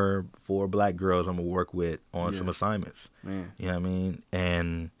four Black girls I'm gonna work with on some assignments. Man. You know what I mean?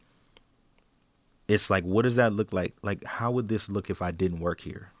 And it's like, what does that look like? Like, how would this look if I didn't work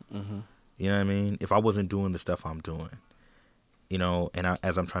here? You know what I mean? If I wasn't doing the stuff I'm doing, you know, and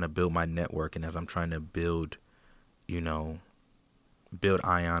as I'm trying to build my network and as I'm trying to build Ion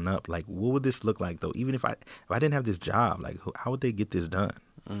up, like, what would this look like though? Even if I didn't have this job, like, how would they get this done?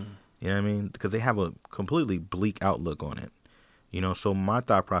 You know what I mean? Because they have a completely bleak outlook on it, you know? So my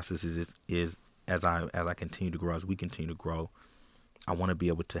thought process is as I continue to grow, as we continue to grow, I want to be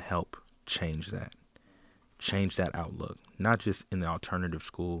able to help change that outlook, not just in the alternative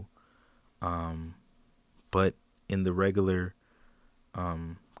school, but in the regular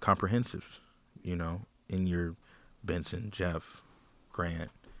comprehensives, you know, in your Benson, Jeff, Grant,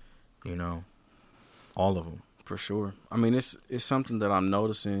 you know, all of them. For sure. I mean, it's something that I'm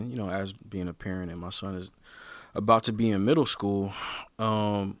noticing, you know, as being a parent and my son is about to be in middle school,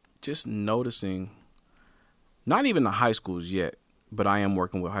 just noticing, not even the high schools yet, but I am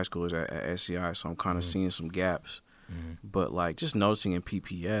working with high schoolers at SCI, so I'm kind of seeing some gaps. But like just noticing in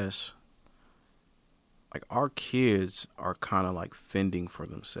PPS, like our kids are kind of like fending for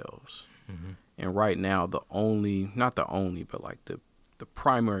themselves. And right now, not the only, but like the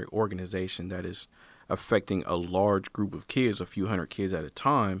primary organization that is affecting a large group of kids, a few hundred kids at a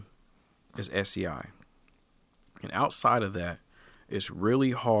time, is SCI. And outside of that, it's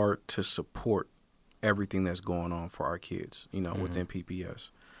really hard to support everything that's going on for our kids, within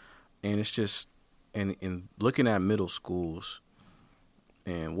PPS. And it's just, and in looking at middle schools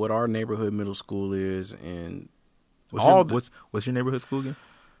and what our neighborhood middle school is, and what's your neighborhood school again?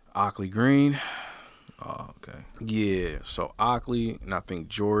 Ockley Green. Oh, okay. Yeah, so Ockley, and I think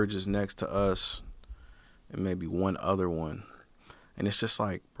George is next to us, and maybe one other one. And it's just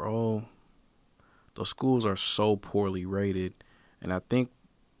like, bro, those schools are so poorly rated. And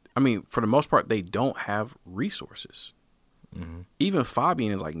for the most part, they don't have resources. Even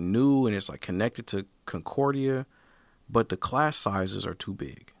Fabian is like new and it's like connected to Concordia, but the class sizes are too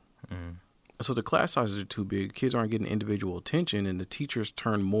big. So the class sizes are too big. Kids aren't getting individual attention, and the teachers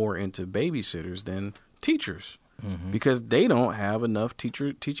turn more into babysitters than teachers because they don't have enough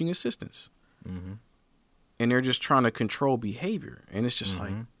teaching assistants. And they're just trying to control behavior. And it's just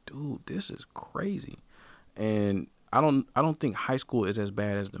like, dude, this is crazy. And I don't think high school is as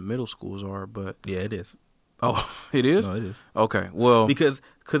bad as the middle schools are, but yeah, it is. Oh, it is? No, it is. Okay. Well, because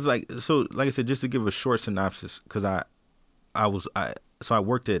like I said, just to give a short synopsis, because I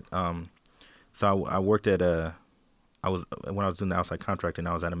worked at when I was doing the outside contracting,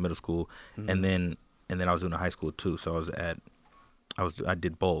 I was at a middle school, and then I was doing a high school too. So I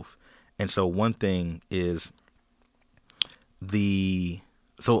did both. And so one thing is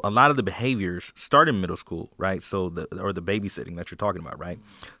so a lot of the behaviors start in middle school, right? So the babysitting that you're talking about, right?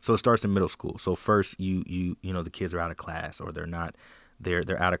 So it starts in middle school. So first you the kids are out of class, or they're not,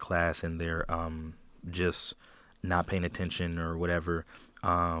 they're out of class, and they're just not paying attention or whatever.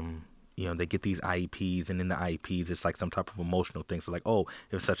 They get these IEPs, and in the IEPs, it's like some type of emotional thing. So like, oh,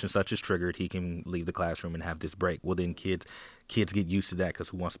 if such and such is triggered, he can leave the classroom and have this break. Well, then kids get used to that, because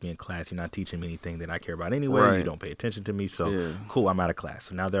who wants to be in class? You're not teaching me anything that I care about anyway. Right. You don't pay attention to me. So cool, I'm out of class.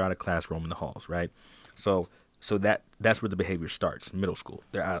 So now they're out of class, roaming the halls, right? So that's where the behavior starts, middle school.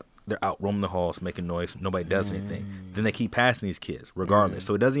 They're out roaming the halls, making noise. Nobody does anything. Then they keep passing these kids regardless.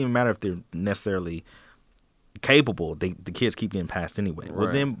 So it doesn't even matter if they're necessarily capable, the kids keep getting passed anyway.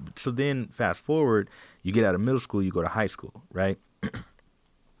 Right. Well, then fast forward, you get out of middle school, you go to high school, right?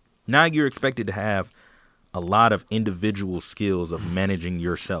 Now you're expected to have a lot of individual skills of managing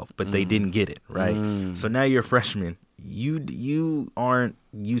yourself, but they didn't get it, right? So now you're a freshman. You aren't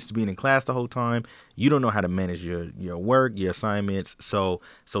used to being in class the whole time. You don't know how to manage your work, your assignments. So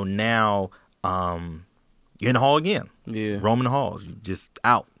now you're in the hall again, roaming the halls. You're just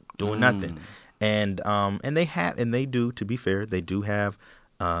out doing nothing. And they do, to be fair, they do have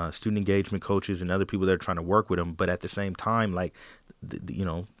student engagement coaches and other people that are trying to work with them. But at the same time, like,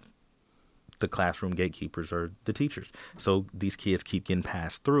 the classroom gatekeepers are the teachers. So these kids keep getting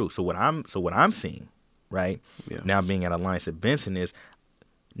passed through. So what I'm seeing, right, now being at Alliance at Benson, is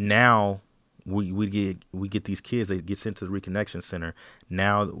now we get these kids, they get sent to the Reconnection Center.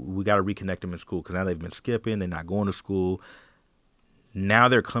 Now we got to reconnect them in school, because now they've been skipping, they're not going to school. Now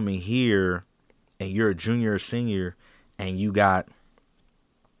they're coming here, and you're a junior or senior, and you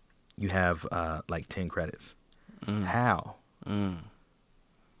have like 10 credits. How?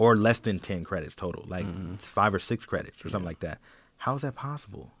 Or less than 10 credits total, like it's 5 or 6 credits or something like that. How is that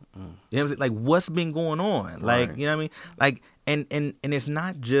possible? You know what I'm saying? Like, what's been going on? Like, you know what I mean? Like, and it's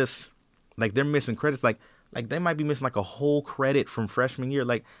not just like they're missing credits. Like they might be missing like a whole credit from freshman year.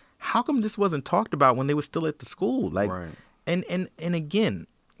 Like, how come this wasn't talked about when they were still at the school? Like, and again,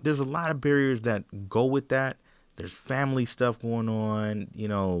 there's a lot of barriers that go with that. There's family stuff going on,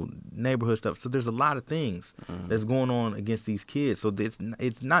 neighborhood stuff. So there's a lot of things that's going on against these kids. So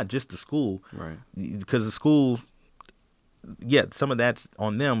it's not just the school, right? Because the school, some of that's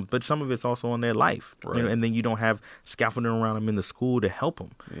on them, but some of it's also on their life. Right. And then you don't have scaffolding around them in the school to help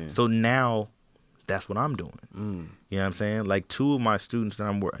them. Yeah. So now that's what I'm doing. You know what I'm saying? Like, 2 of my students that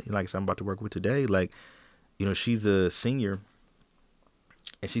I'm about to work with today, like, she's a senior.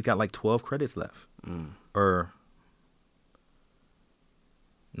 And she's got like 12 credits left. Or,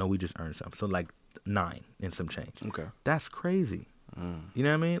 no, we just earned some. So like 9 and some change. Okay. That's crazy. You know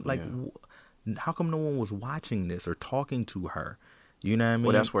what I mean? Like, how come no one was watching this or talking to her? You know what I mean?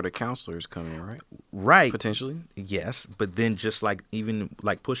 Well, that's where the counselors come in, right? Right. Potentially. Yes. But then just like, even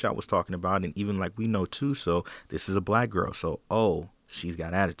like Push Out was talking about, and even like we know too, so this is a black girl. So, she's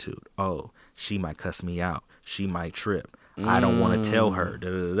got attitude. She might cuss me out. She might trip. I don't want to tell her. Da,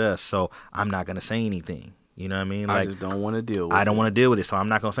 da, da, da, so I'm not gonna say anything. You know what I mean? I just don't want to deal with it. I don't want to deal with it, so I'm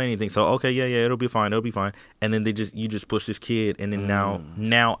not gonna say anything. So okay, yeah, it'll be fine. And then you just push this kid, and then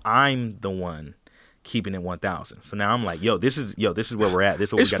now I'm the one keeping it 1,000. So now I'm like, this is where we're at. This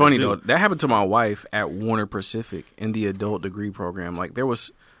is what it's we gotta funny do. though. That happened to my wife at Warner Pacific in the adult degree program. Like it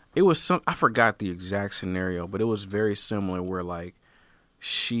was some, I forgot the exact scenario, but it was very similar where like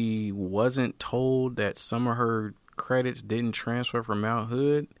she wasn't told that some of her credits didn't transfer from Mount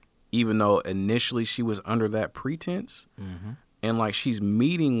Hood, even though initially she was under that pretense. Mm-hmm. And like she's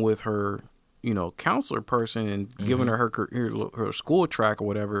meeting with her, counselor person and giving her her school track or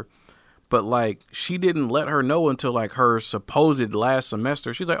whatever. But, like, she didn't let her know until, like, her supposed last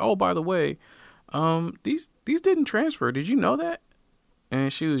semester. She's like, oh, by the way, these didn't transfer. Did you know that?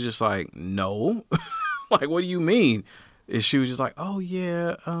 And she was just like, no. Like, what do you mean? And she was just like, oh,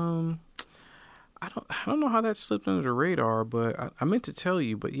 yeah, I don't know how that slipped under the radar, but I meant to tell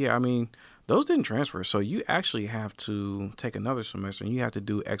you. But, yeah, I mean, those didn't transfer. So you actually have to take another semester, and you have to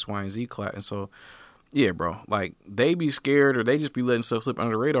do X, Y, and Z class. And so... yeah, bro. Like, they be scared or they just be letting stuff slip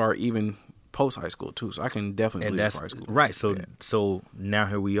under the radar even post high school, too. So I can definitely believe that's high school. Right. So now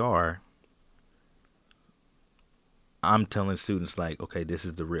here we are. I'm telling students, like, okay, this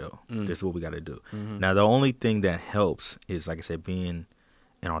is the real. This is what we got to do. Mm-hmm. Now, the only thing that helps is, like I said, being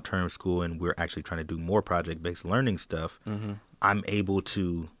in alternative school and we're actually trying to do more project-based learning stuff. Mm-hmm. I'm able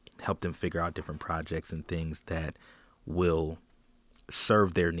to help them figure out different projects and things that will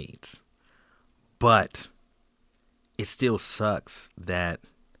serve their needs. But it still sucks that,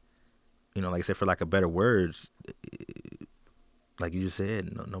 like I said, for lack of better words, like you just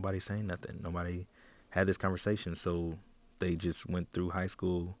said, nobody's saying nothing. Nobody had this conversation. So they just went through high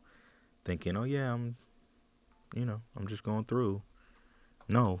school thinking, oh, yeah, I'm just going through.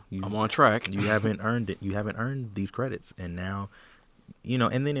 No. I'm on track. You haven't earned it. You haven't earned these credits. And now,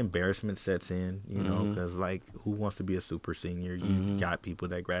 and then embarrassment sets in, because, like, who wants to be a super senior? You got people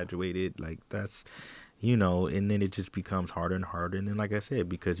that graduated. Like, that's, and then it just becomes harder and harder. And then, like I said,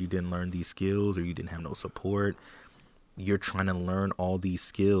 because you didn't learn these skills or you didn't have no support, you're trying to learn all these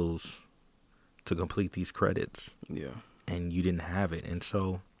skills to complete these credits. Yeah. And you didn't have it. And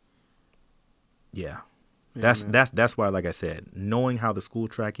so, yeah. That's why, like I said, knowing how the school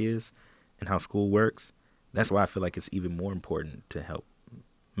track is and how school works, that's why I feel like it's even more important to help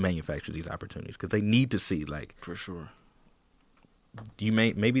manufacture these opportunities because they need to see, like, for sure.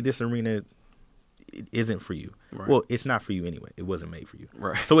 Maybe this arena isn't for you. Right. Well, it's not for you anyway. It wasn't made for you.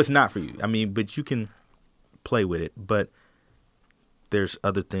 Right. So it's not for you. I mean, but you can play with it. But there's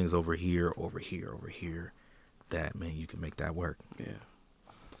other things over here that, man, you can make that work. Yeah.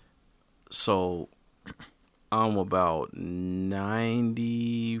 So I'm about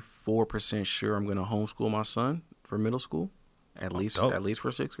 94% sure I'm going to homeschool my son for middle school, at least for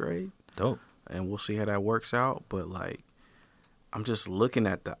 6th grade. Dope. And we'll see how that works out. But, like, I'm just looking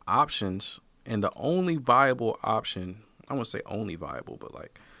at the options, and the only viable option, I wouldn't say only viable, but,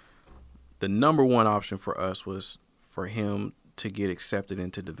 like, the number one option for us was for him to get accepted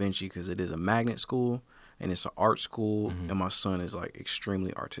into Da Vinci because it is a magnet school and it's an art school, and my son is, like,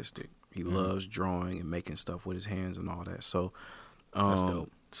 extremely artistic. He loves drawing and making stuff with his hands and all that. So, that's dope.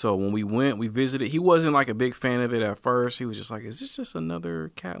 So when we went, we visited. He wasn't like a big fan of it at first. He was just like, "Is this just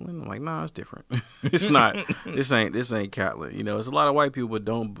another Catlin?" I'm like, "Nah, it's different. It's not. This ain't Catlin. It's a lot of white people, but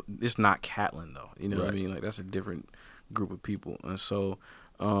it's not Catlin though. You know what I mean? Like that's a different group of people." And so,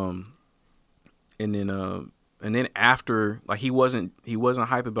 and then after, like he wasn't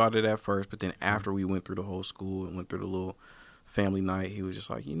hype about it at first, but then after we went through the whole school and went through the little family night, he was just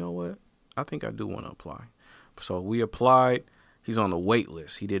like, "You know what? I think I do want to apply." So we applied. He's on the wait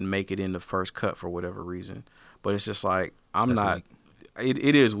list. He didn't make it in the first cut for whatever reason. But it's just like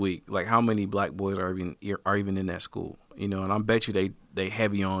it is weak. Like how many black boys are even in that school? And I bet you they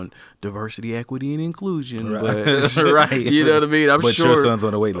heavy on diversity, equity, and inclusion. Right. But, right. You know what I mean? I'm but sure. But your son's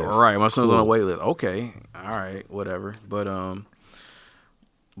on the wait list. Right. My son's on the wait list. Okay. All right. Whatever. But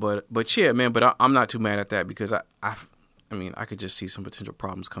yeah, man. But I'm not too mad at that because I mean I could just see some potential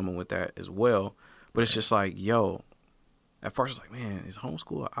problems coming with that as well. But it's just like, yo. At first, I was like, man, is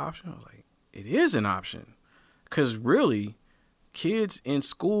homeschool an option? I was like, it is an option. Because really, kids in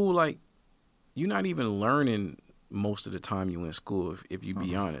school, like, you're not even learning most of the time you in school, if you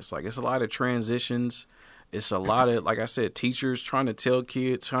be honest. Like, it's a lot of transitions. It's a lot of, like I said, teachers trying to tell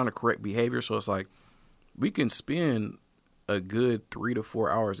kids, trying to correct behavior. So it's like, we can spend a good 3 to 4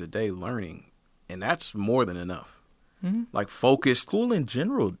 hours a day learning. And that's more than enough. Mm-hmm. Like, focused. School in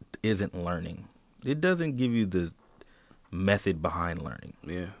general isn't learning. It doesn't give you the method behind learning.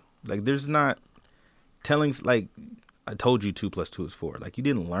 Yeah. Like there's not telling, like I told you 2 + 2 is 4. Like, you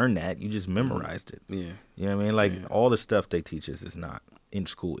didn't learn that. You just memorized it. Yeah. You know what I mean? Like, all the stuff they teach us is not in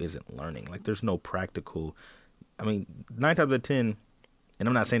school isn't learning. Like, there's no practical. I mean, 9 times out of 10, and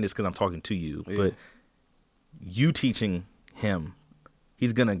I'm not saying this because I'm talking to you, but you teaching him,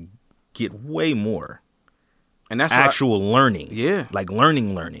 he's going to get way more And that's actual learning. Yeah. Like,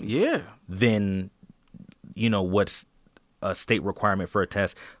 learning. Yeah. Than, what's a state requirement for a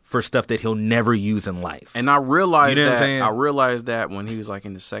test for stuff that he'll never use in life. And I realized You know what I'm that saying? I realized that when he was like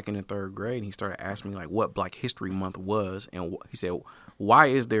in the 2nd and 3rd grade, and he started asking me like what Black History Month was, and he said, "Why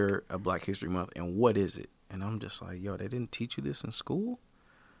is there a Black History Month, and what is it?" And I'm just like, "Yo, they didn't teach you this in school?"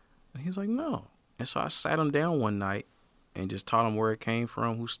 And he's like, "No." And so I sat him down one night and just taught him where it came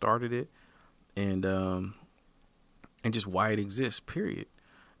from, who started it, and just why it exists, period,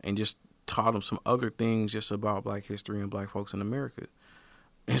 and just taught him some other things just about Black history and Black folks in America.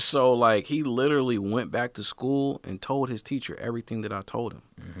 And so, like, he literally went back to school and told his teacher everything that I told him.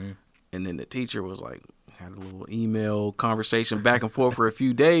 Mm-hmm. And then the teacher was like, had a little email conversation back and forth for a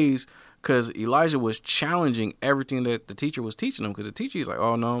few days because Elijah was challenging everything that the teacher was teaching him. Because the teacher is like,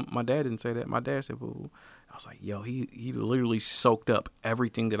 "Oh, no, my dad didn't say that. My dad said, boo." I was like, yo, he literally soaked up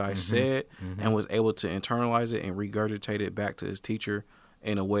everything that I said and was able to internalize it and regurgitate it back to his teacher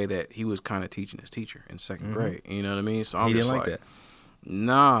in a way that he was kind of teaching his teacher in 2nd grade. You know what I mean? So I'm He just didn't like that.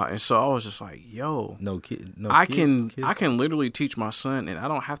 Nah. And so I was just like, yo, I I can literally teach my son, and I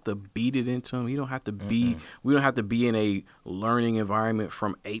don't have to beat it into him. He don't have to be. We don't have to be in a learning environment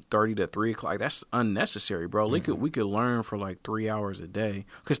from 8:30 to 3:00. That's unnecessary, bro. We could learn for like 3 hours a day.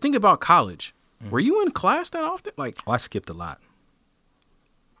 Because think about college. Were you in class that often? Like, I skipped a lot.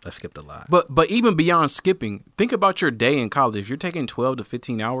 But even beyond skipping, think about your day in college. If you're taking 12 to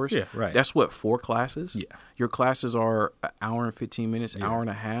 15 hours, Yeah, right. That's what, 4 classes? Yeah. Your classes are an hour and 15 minutes, hour and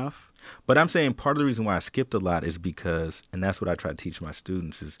a half. But I'm saying part of the reason why I skipped a lot is because, and that's what I try to teach my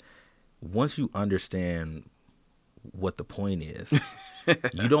students, is once you understand what the point is,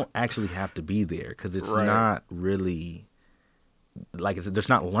 you don't actually have to be there because it's not really, like I said, there's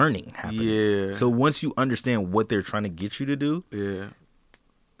not learning happening. Yeah. So once you understand what they're trying to get you to do, Yeah.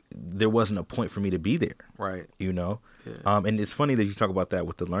 there wasn't a point for me to be there. Right. Yeah. And it's funny that you talk about that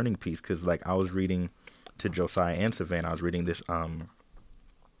with the learning piece because, like, I was reading to Josiah and Savannah, I was reading this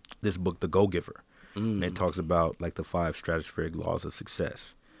this book, The Go-Giver, and it talks about like the 5 stratospheric laws of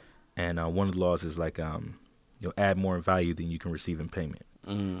success. And one of the laws is like you'll add more value than you can receive in payment,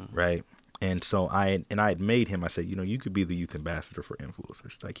 right? And so I had made him. I said, you could be the youth ambassador for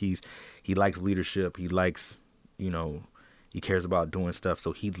influencers. Like he likes leadership. He likes, he cares about doing stuff.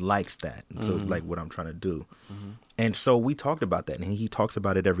 So he likes that. And so like what I'm trying to do. And so we talked about that, and he talks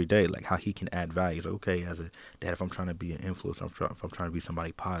about it every day, like how he can add value. He's like, okay, as a dad, if I'm trying to be an influencer, if I'm trying to be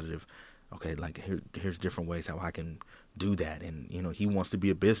somebody positive, okay, like here's different ways how I can do that. And he wants to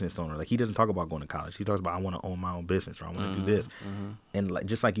be a business owner. Like, he doesn't talk about going to college. He talks about, I want to own my own business, or I want to do this. And like,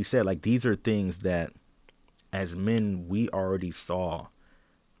 just like you said, like, these are things that as men we already saw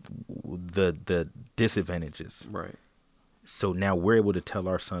the disadvantages. Right. So now we're able to tell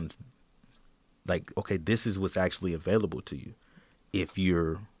our sons, like, okay, this is what's actually available to you if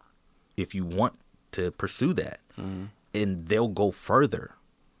you want to pursue that. And they'll go further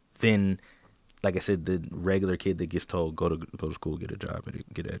than, like I said, the regular kid that gets told go to school, get a job, and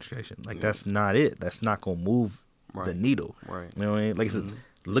get an education. Like, that's not it. That's not gonna move the needle. Right. You know what I mean? Like I said,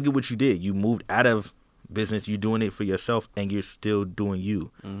 look at what you did. You moved out of business. You're doing it for yourself, and you're still doing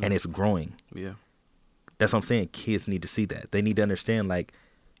you, and it's growing. Yeah. That's what I'm saying. Kids need to see that. They need to understand, like,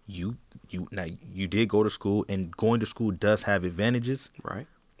 you did go to school, and going to school does have advantages. Right.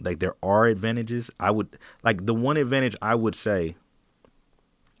 Like, there are advantages. The one advantage I would say,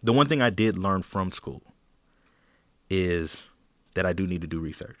 the one thing I did learn from school is that I do need to do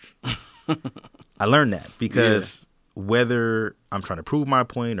research. I learned that because whether I'm trying to prove my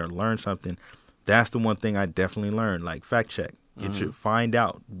point or learn something, that's the one thing I definitely learned. Like, fact check. Find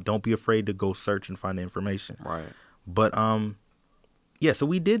out. Don't be afraid to go search and find the information. Right. But yeah, so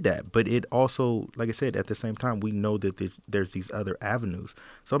we did that. But it also, like I said, at the same time, we know that there's these other avenues.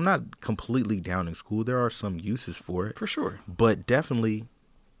 So I'm not completely down in school. There are some uses for it. For sure. But definitely,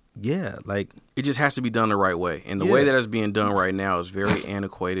 yeah, like, it just has to be done the right way. And the way that it's being done right now is very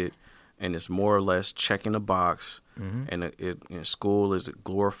antiquated, and it's more or less checking a box. And school is a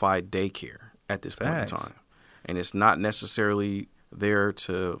glorified daycare at this point in time. And it's not necessarily there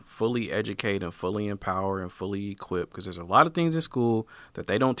to fully educate and fully empower and fully equip, because there's a lot of things in school that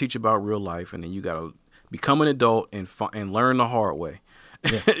they don't teach about real life, and then you got to become an adult and learn the hard way.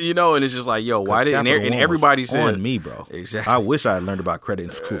 You know, and it's just like, yo, why did and Capital One everybody was said on me, bro. Exactly. I wish I had learned about credit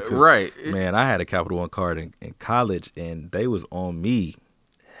in school. 'Cause, Right. man, I had a Capital One card in college, and they was on me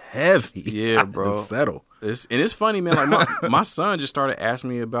heavy. Yeah, I had to bro. settle. It's funny, man. Like my son just started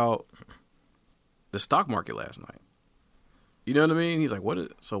asking me about the stock market last night. You know what I mean? He's like,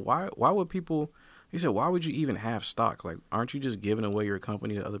 so why would people? He said, why would you even have stock? Like, aren't you just giving away your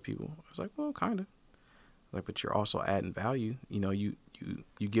company to other people? I was like, well, kind of. Like, but you're also adding value. You know, you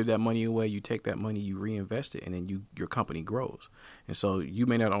give that money away, you take that money, you reinvest it, and then your company grows. And so you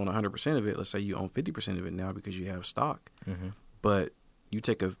may not own 100% of it. Let's say you own 50% of it now because you have stock. Mm-hmm. But you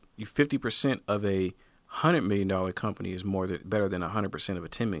take 50% of a $100 million company is better than 100% of a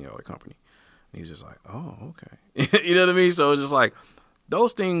 $10 million company. And he's just like, oh, okay. You know what I mean? So it's just like,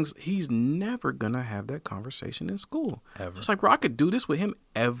 those things, he's never going to have that conversation in school. Ever. It's like, bro, I could do this with him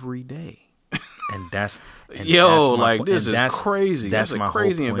every day. And that's this is crazy. That's a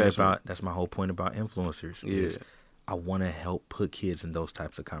crazy investment. That's my whole point about influencers. Yeah. Is I want to help put kids in those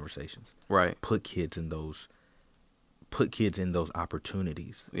types of conversations. Right. Put kids in those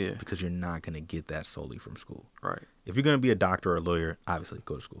opportunities. Yeah. Because you're not going to get that solely from school. Right. If you're going to be a doctor or a lawyer, obviously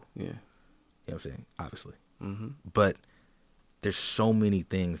go to school. Yeah. You know what I'm saying? Obviously. Mm-hmm. But there's so many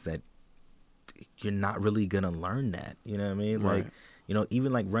things that you're not really going to learn that. You know what I mean? Right. Like, you know,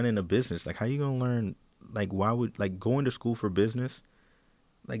 even like running a business, like how you going to learn, like why would, like going to school for business,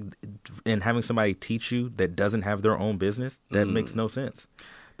 like, and having somebody teach you that doesn't have their own business, that makes no sense.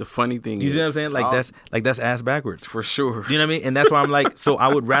 The funny thing is, you see what I'm saying? Like that's ass backwards. For sure. You know what I mean? And that's why I'm like, so I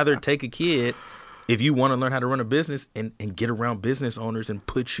would rather take a kid, if you want to learn how to run a business, and get around business owners and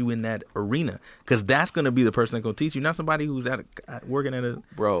put you in that arena, because that's going to be the person that's going to teach you, not somebody who's working at a,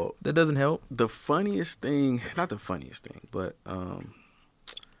 bro, that doesn't help. The funniest thing, not the funniest thing, but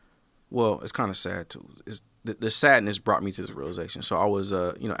well, it's kind of sad too. The sadness brought me to this realization. So I was,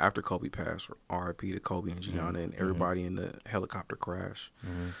 after Kobe passed, R.I.P. to Kobe and Gianna and everybody in the helicopter crash.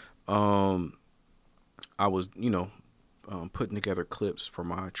 I was, putting together clips for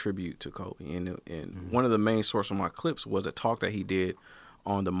my tribute to Kobe, and one of the main sources of my clips was a talk that he did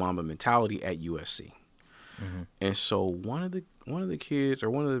on the Mamba mentality at USC. And so one of the kids, or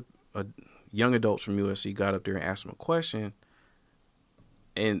one of the young adults from USC, got up there and asked him a question.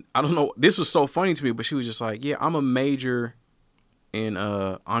 And I don't know, this was so funny to me, but she was just like, yeah, I'm a major in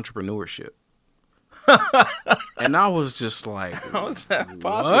entrepreneurship. And I was just like, how is that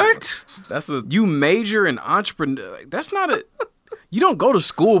possible? What? You major in entrepreneur? That's not a. You don't go to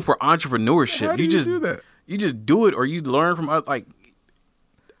school for entrepreneurship. How do you just do that? You just do it, or you learn from like.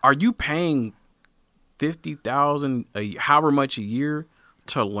 Are you paying $50,000 however much a year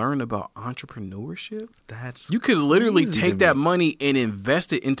to learn about entrepreneurship? You could literally take that money and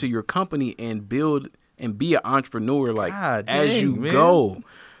invest it into your company and build and be an entrepreneur, like, as you go.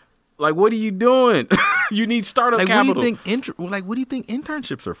 Like, what are you doing? You need startup capital. What do you think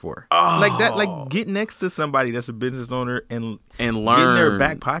internships are for? Like get next to somebody that's a business owner and learn. Get in their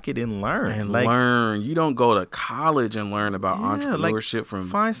back pocket and learn. Learn. You don't go to college and learn about entrepreneurship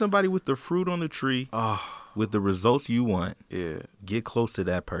find somebody with the fruit on the tree, with the results you want. Yeah. Get close to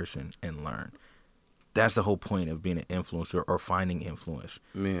that person and learn. That's the whole point of being an influencer or finding influence.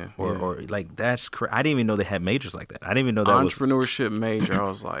 Or like, that's I didn't even know they had majors like that. I didn't even know that entrepreneurship major. I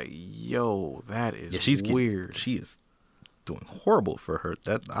was like, yo, that is weird. She is doing horrible for her.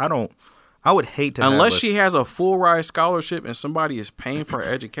 I would hate to unless she has a full ride scholarship and somebody is paying for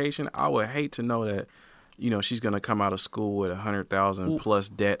her education. I would hate to know that, she's gonna come out of school with $100,000 plus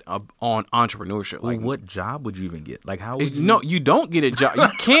debt on entrepreneurship. Like, what job would you even get? Like, how would you? No, you don't get a job. You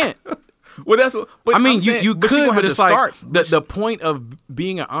can't. Well, that's what. But I mean, you could, but it's like the point of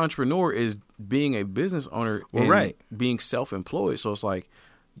being an entrepreneur is being a business owner and being self-employed. So it's like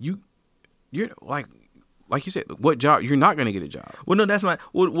you're like you said, what job? You're not going to get a job. Well, no, that's what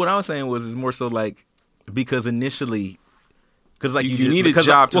I was saying is more so like, because initially, because like you need a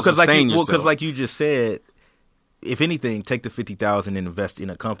job to sustain yourself. Because like you just said, if anything, take the $50,000 and invest in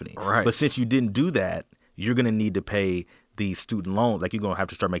a company. Right. But since you didn't do that, you're going to need to pay these student loans. Like, you're going to have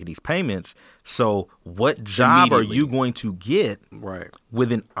to start making these payments. So what job are you going to get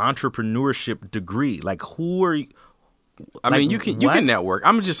with an entrepreneurship degree? Like, who are you? I mean, you can network.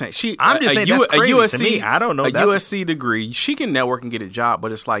 I'm just saying that's crazy USC, to me. I don't know. USC degree, she can network and get a job,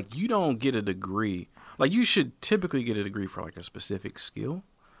 but it's like, you don't get a degree. Like, you should typically get a degree for like a specific skill.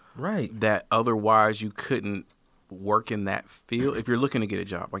 Right. That otherwise you couldn't work in that field. If you're looking to get a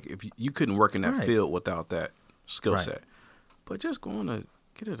job, like if you couldn't work in that field without that skill set. But just going to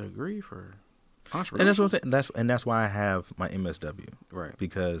get a degree for entrepreneurship. And that's what I'm saying. That's why I have my MSW. Right.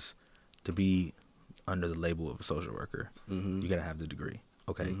 Because to be under the label of a social worker, you got to have the degree.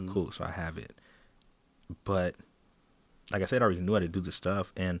 Okay, cool. So I have it. But like I said, I already knew how to do the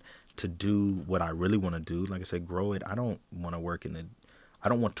stuff, and to do what I really want to do, like I said, grow it. I don't want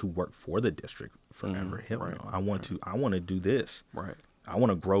to work for the district forever. Hell no. I want to do this. Right. I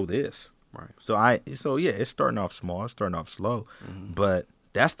want to grow this. Right. So yeah, it's starting off small, it's starting off slow, but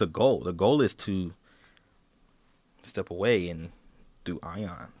that's the goal. The goal is to step away and do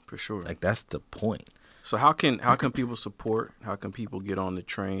Ion. For sure. Like, that's the point. So how can people support? How can people get on the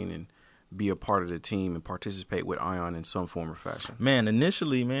train and be a part of the team and participate with Ion in some form or fashion? Man,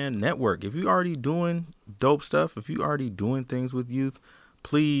 initially, network. If you already doing dope stuff, if you already doing things with youth,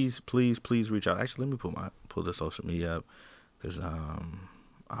 please reach out. Actually, let me pull the social media up, because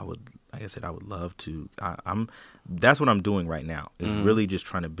I would love to. That's what I'm doing right now. Is really just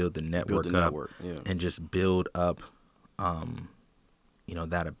trying to build the network and just build up,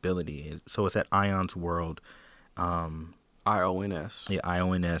 that ability. So it's at Ion's World. IONS. Yeah,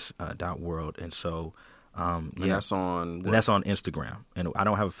 IONS .world. And so, and that's on what? That's on Instagram. And I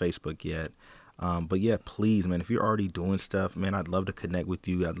don't have a Facebook yet. But yeah, please, man, if you're already doing stuff, man, I'd love to connect with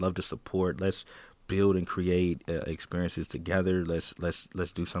you. I'd love to support. Let's build and create experiences together. Let's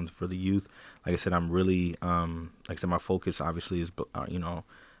do something for the youth. Like I said, I'm really, my focus obviously is,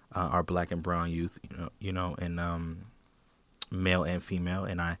 our Black and brown youth, and male and female.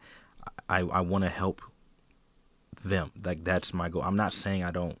 And I want to help them. Like, that's my goal. I'm not saying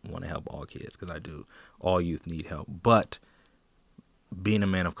I don't want to help all kids, because I do. All youth need help. But being a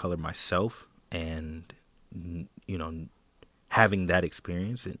man of color myself, and having that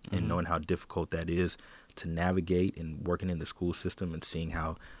experience and knowing how difficult that is to navigate, and working in the school system and seeing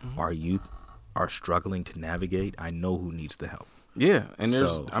how our youth are struggling to navigate, I know who needs the help. Yeah, and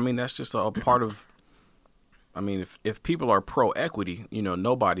that's just a part of. If people are pro equity,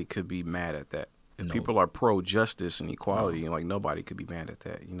 nobody could be mad at that. If people are pro justice and equality, and nobody could be mad at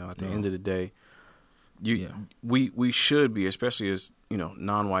that. At the end of the day, we should be, especially as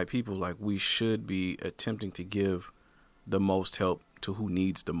non-white people, we should be attempting to give the most help to who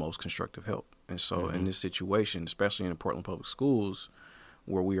needs the most constructive help. And so in this situation, especially in the Portland Public Schools,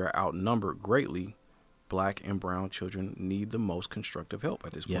 where we are outnumbered greatly, Black and brown children need the most constructive help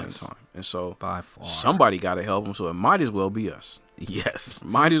at this point in time. And so by far, somebody got to help them, so it might as well be us. Yes.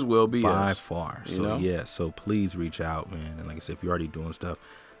 Might as well be us. By far. So please reach out, man. And like I said, if you're already doing stuff,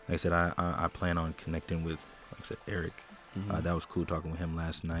 like I said, I plan on connecting with, like I said, Eric. That was cool talking with him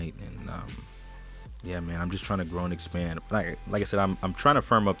last night. And yeah, man, I'm just trying to grow and expand. Like I said, I'm trying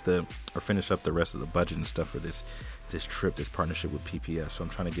to finish up the rest of the budget and stuff for this trip, this partnership with PPS. So I'm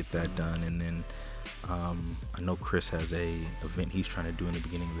trying to get that done. And then I know Chris has a event he's trying to do in the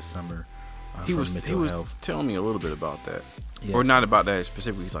beginning of the summer. He was telling me a little bit about that, or not about that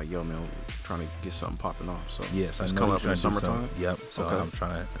specifically. He's like, "Yo, man, we're trying to get something popping off." So yes, it's coming up in the summertime. Yep. So I'm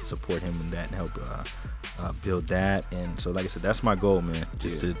trying to support him in that and help build that. And so, like I said, that's my goal, man.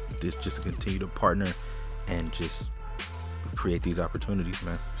 Just to continue to partner and just create these opportunities,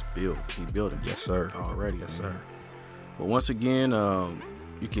 man. Keep building. Yes, sir. Already, yes, sir. Well, once again,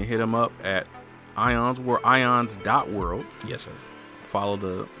 you can hit him up at ions.world. Yes, sir. Follow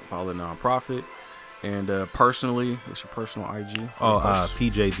the nonprofit, and personally, what's your personal IG?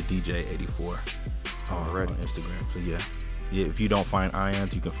 PJ the DJ 84 already on Instagram. So yeah, if you don't find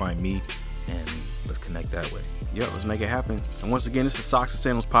Ions, you can find me, and let's connect that way. Yeah, let's make it happen. And once again, this is Socks and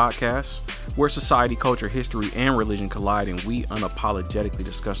Sandals Podcast, where society, culture, history, and religion collide, and we unapologetically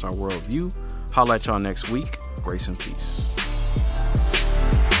discuss our worldview. Holla at y'all next week. Grace and peace.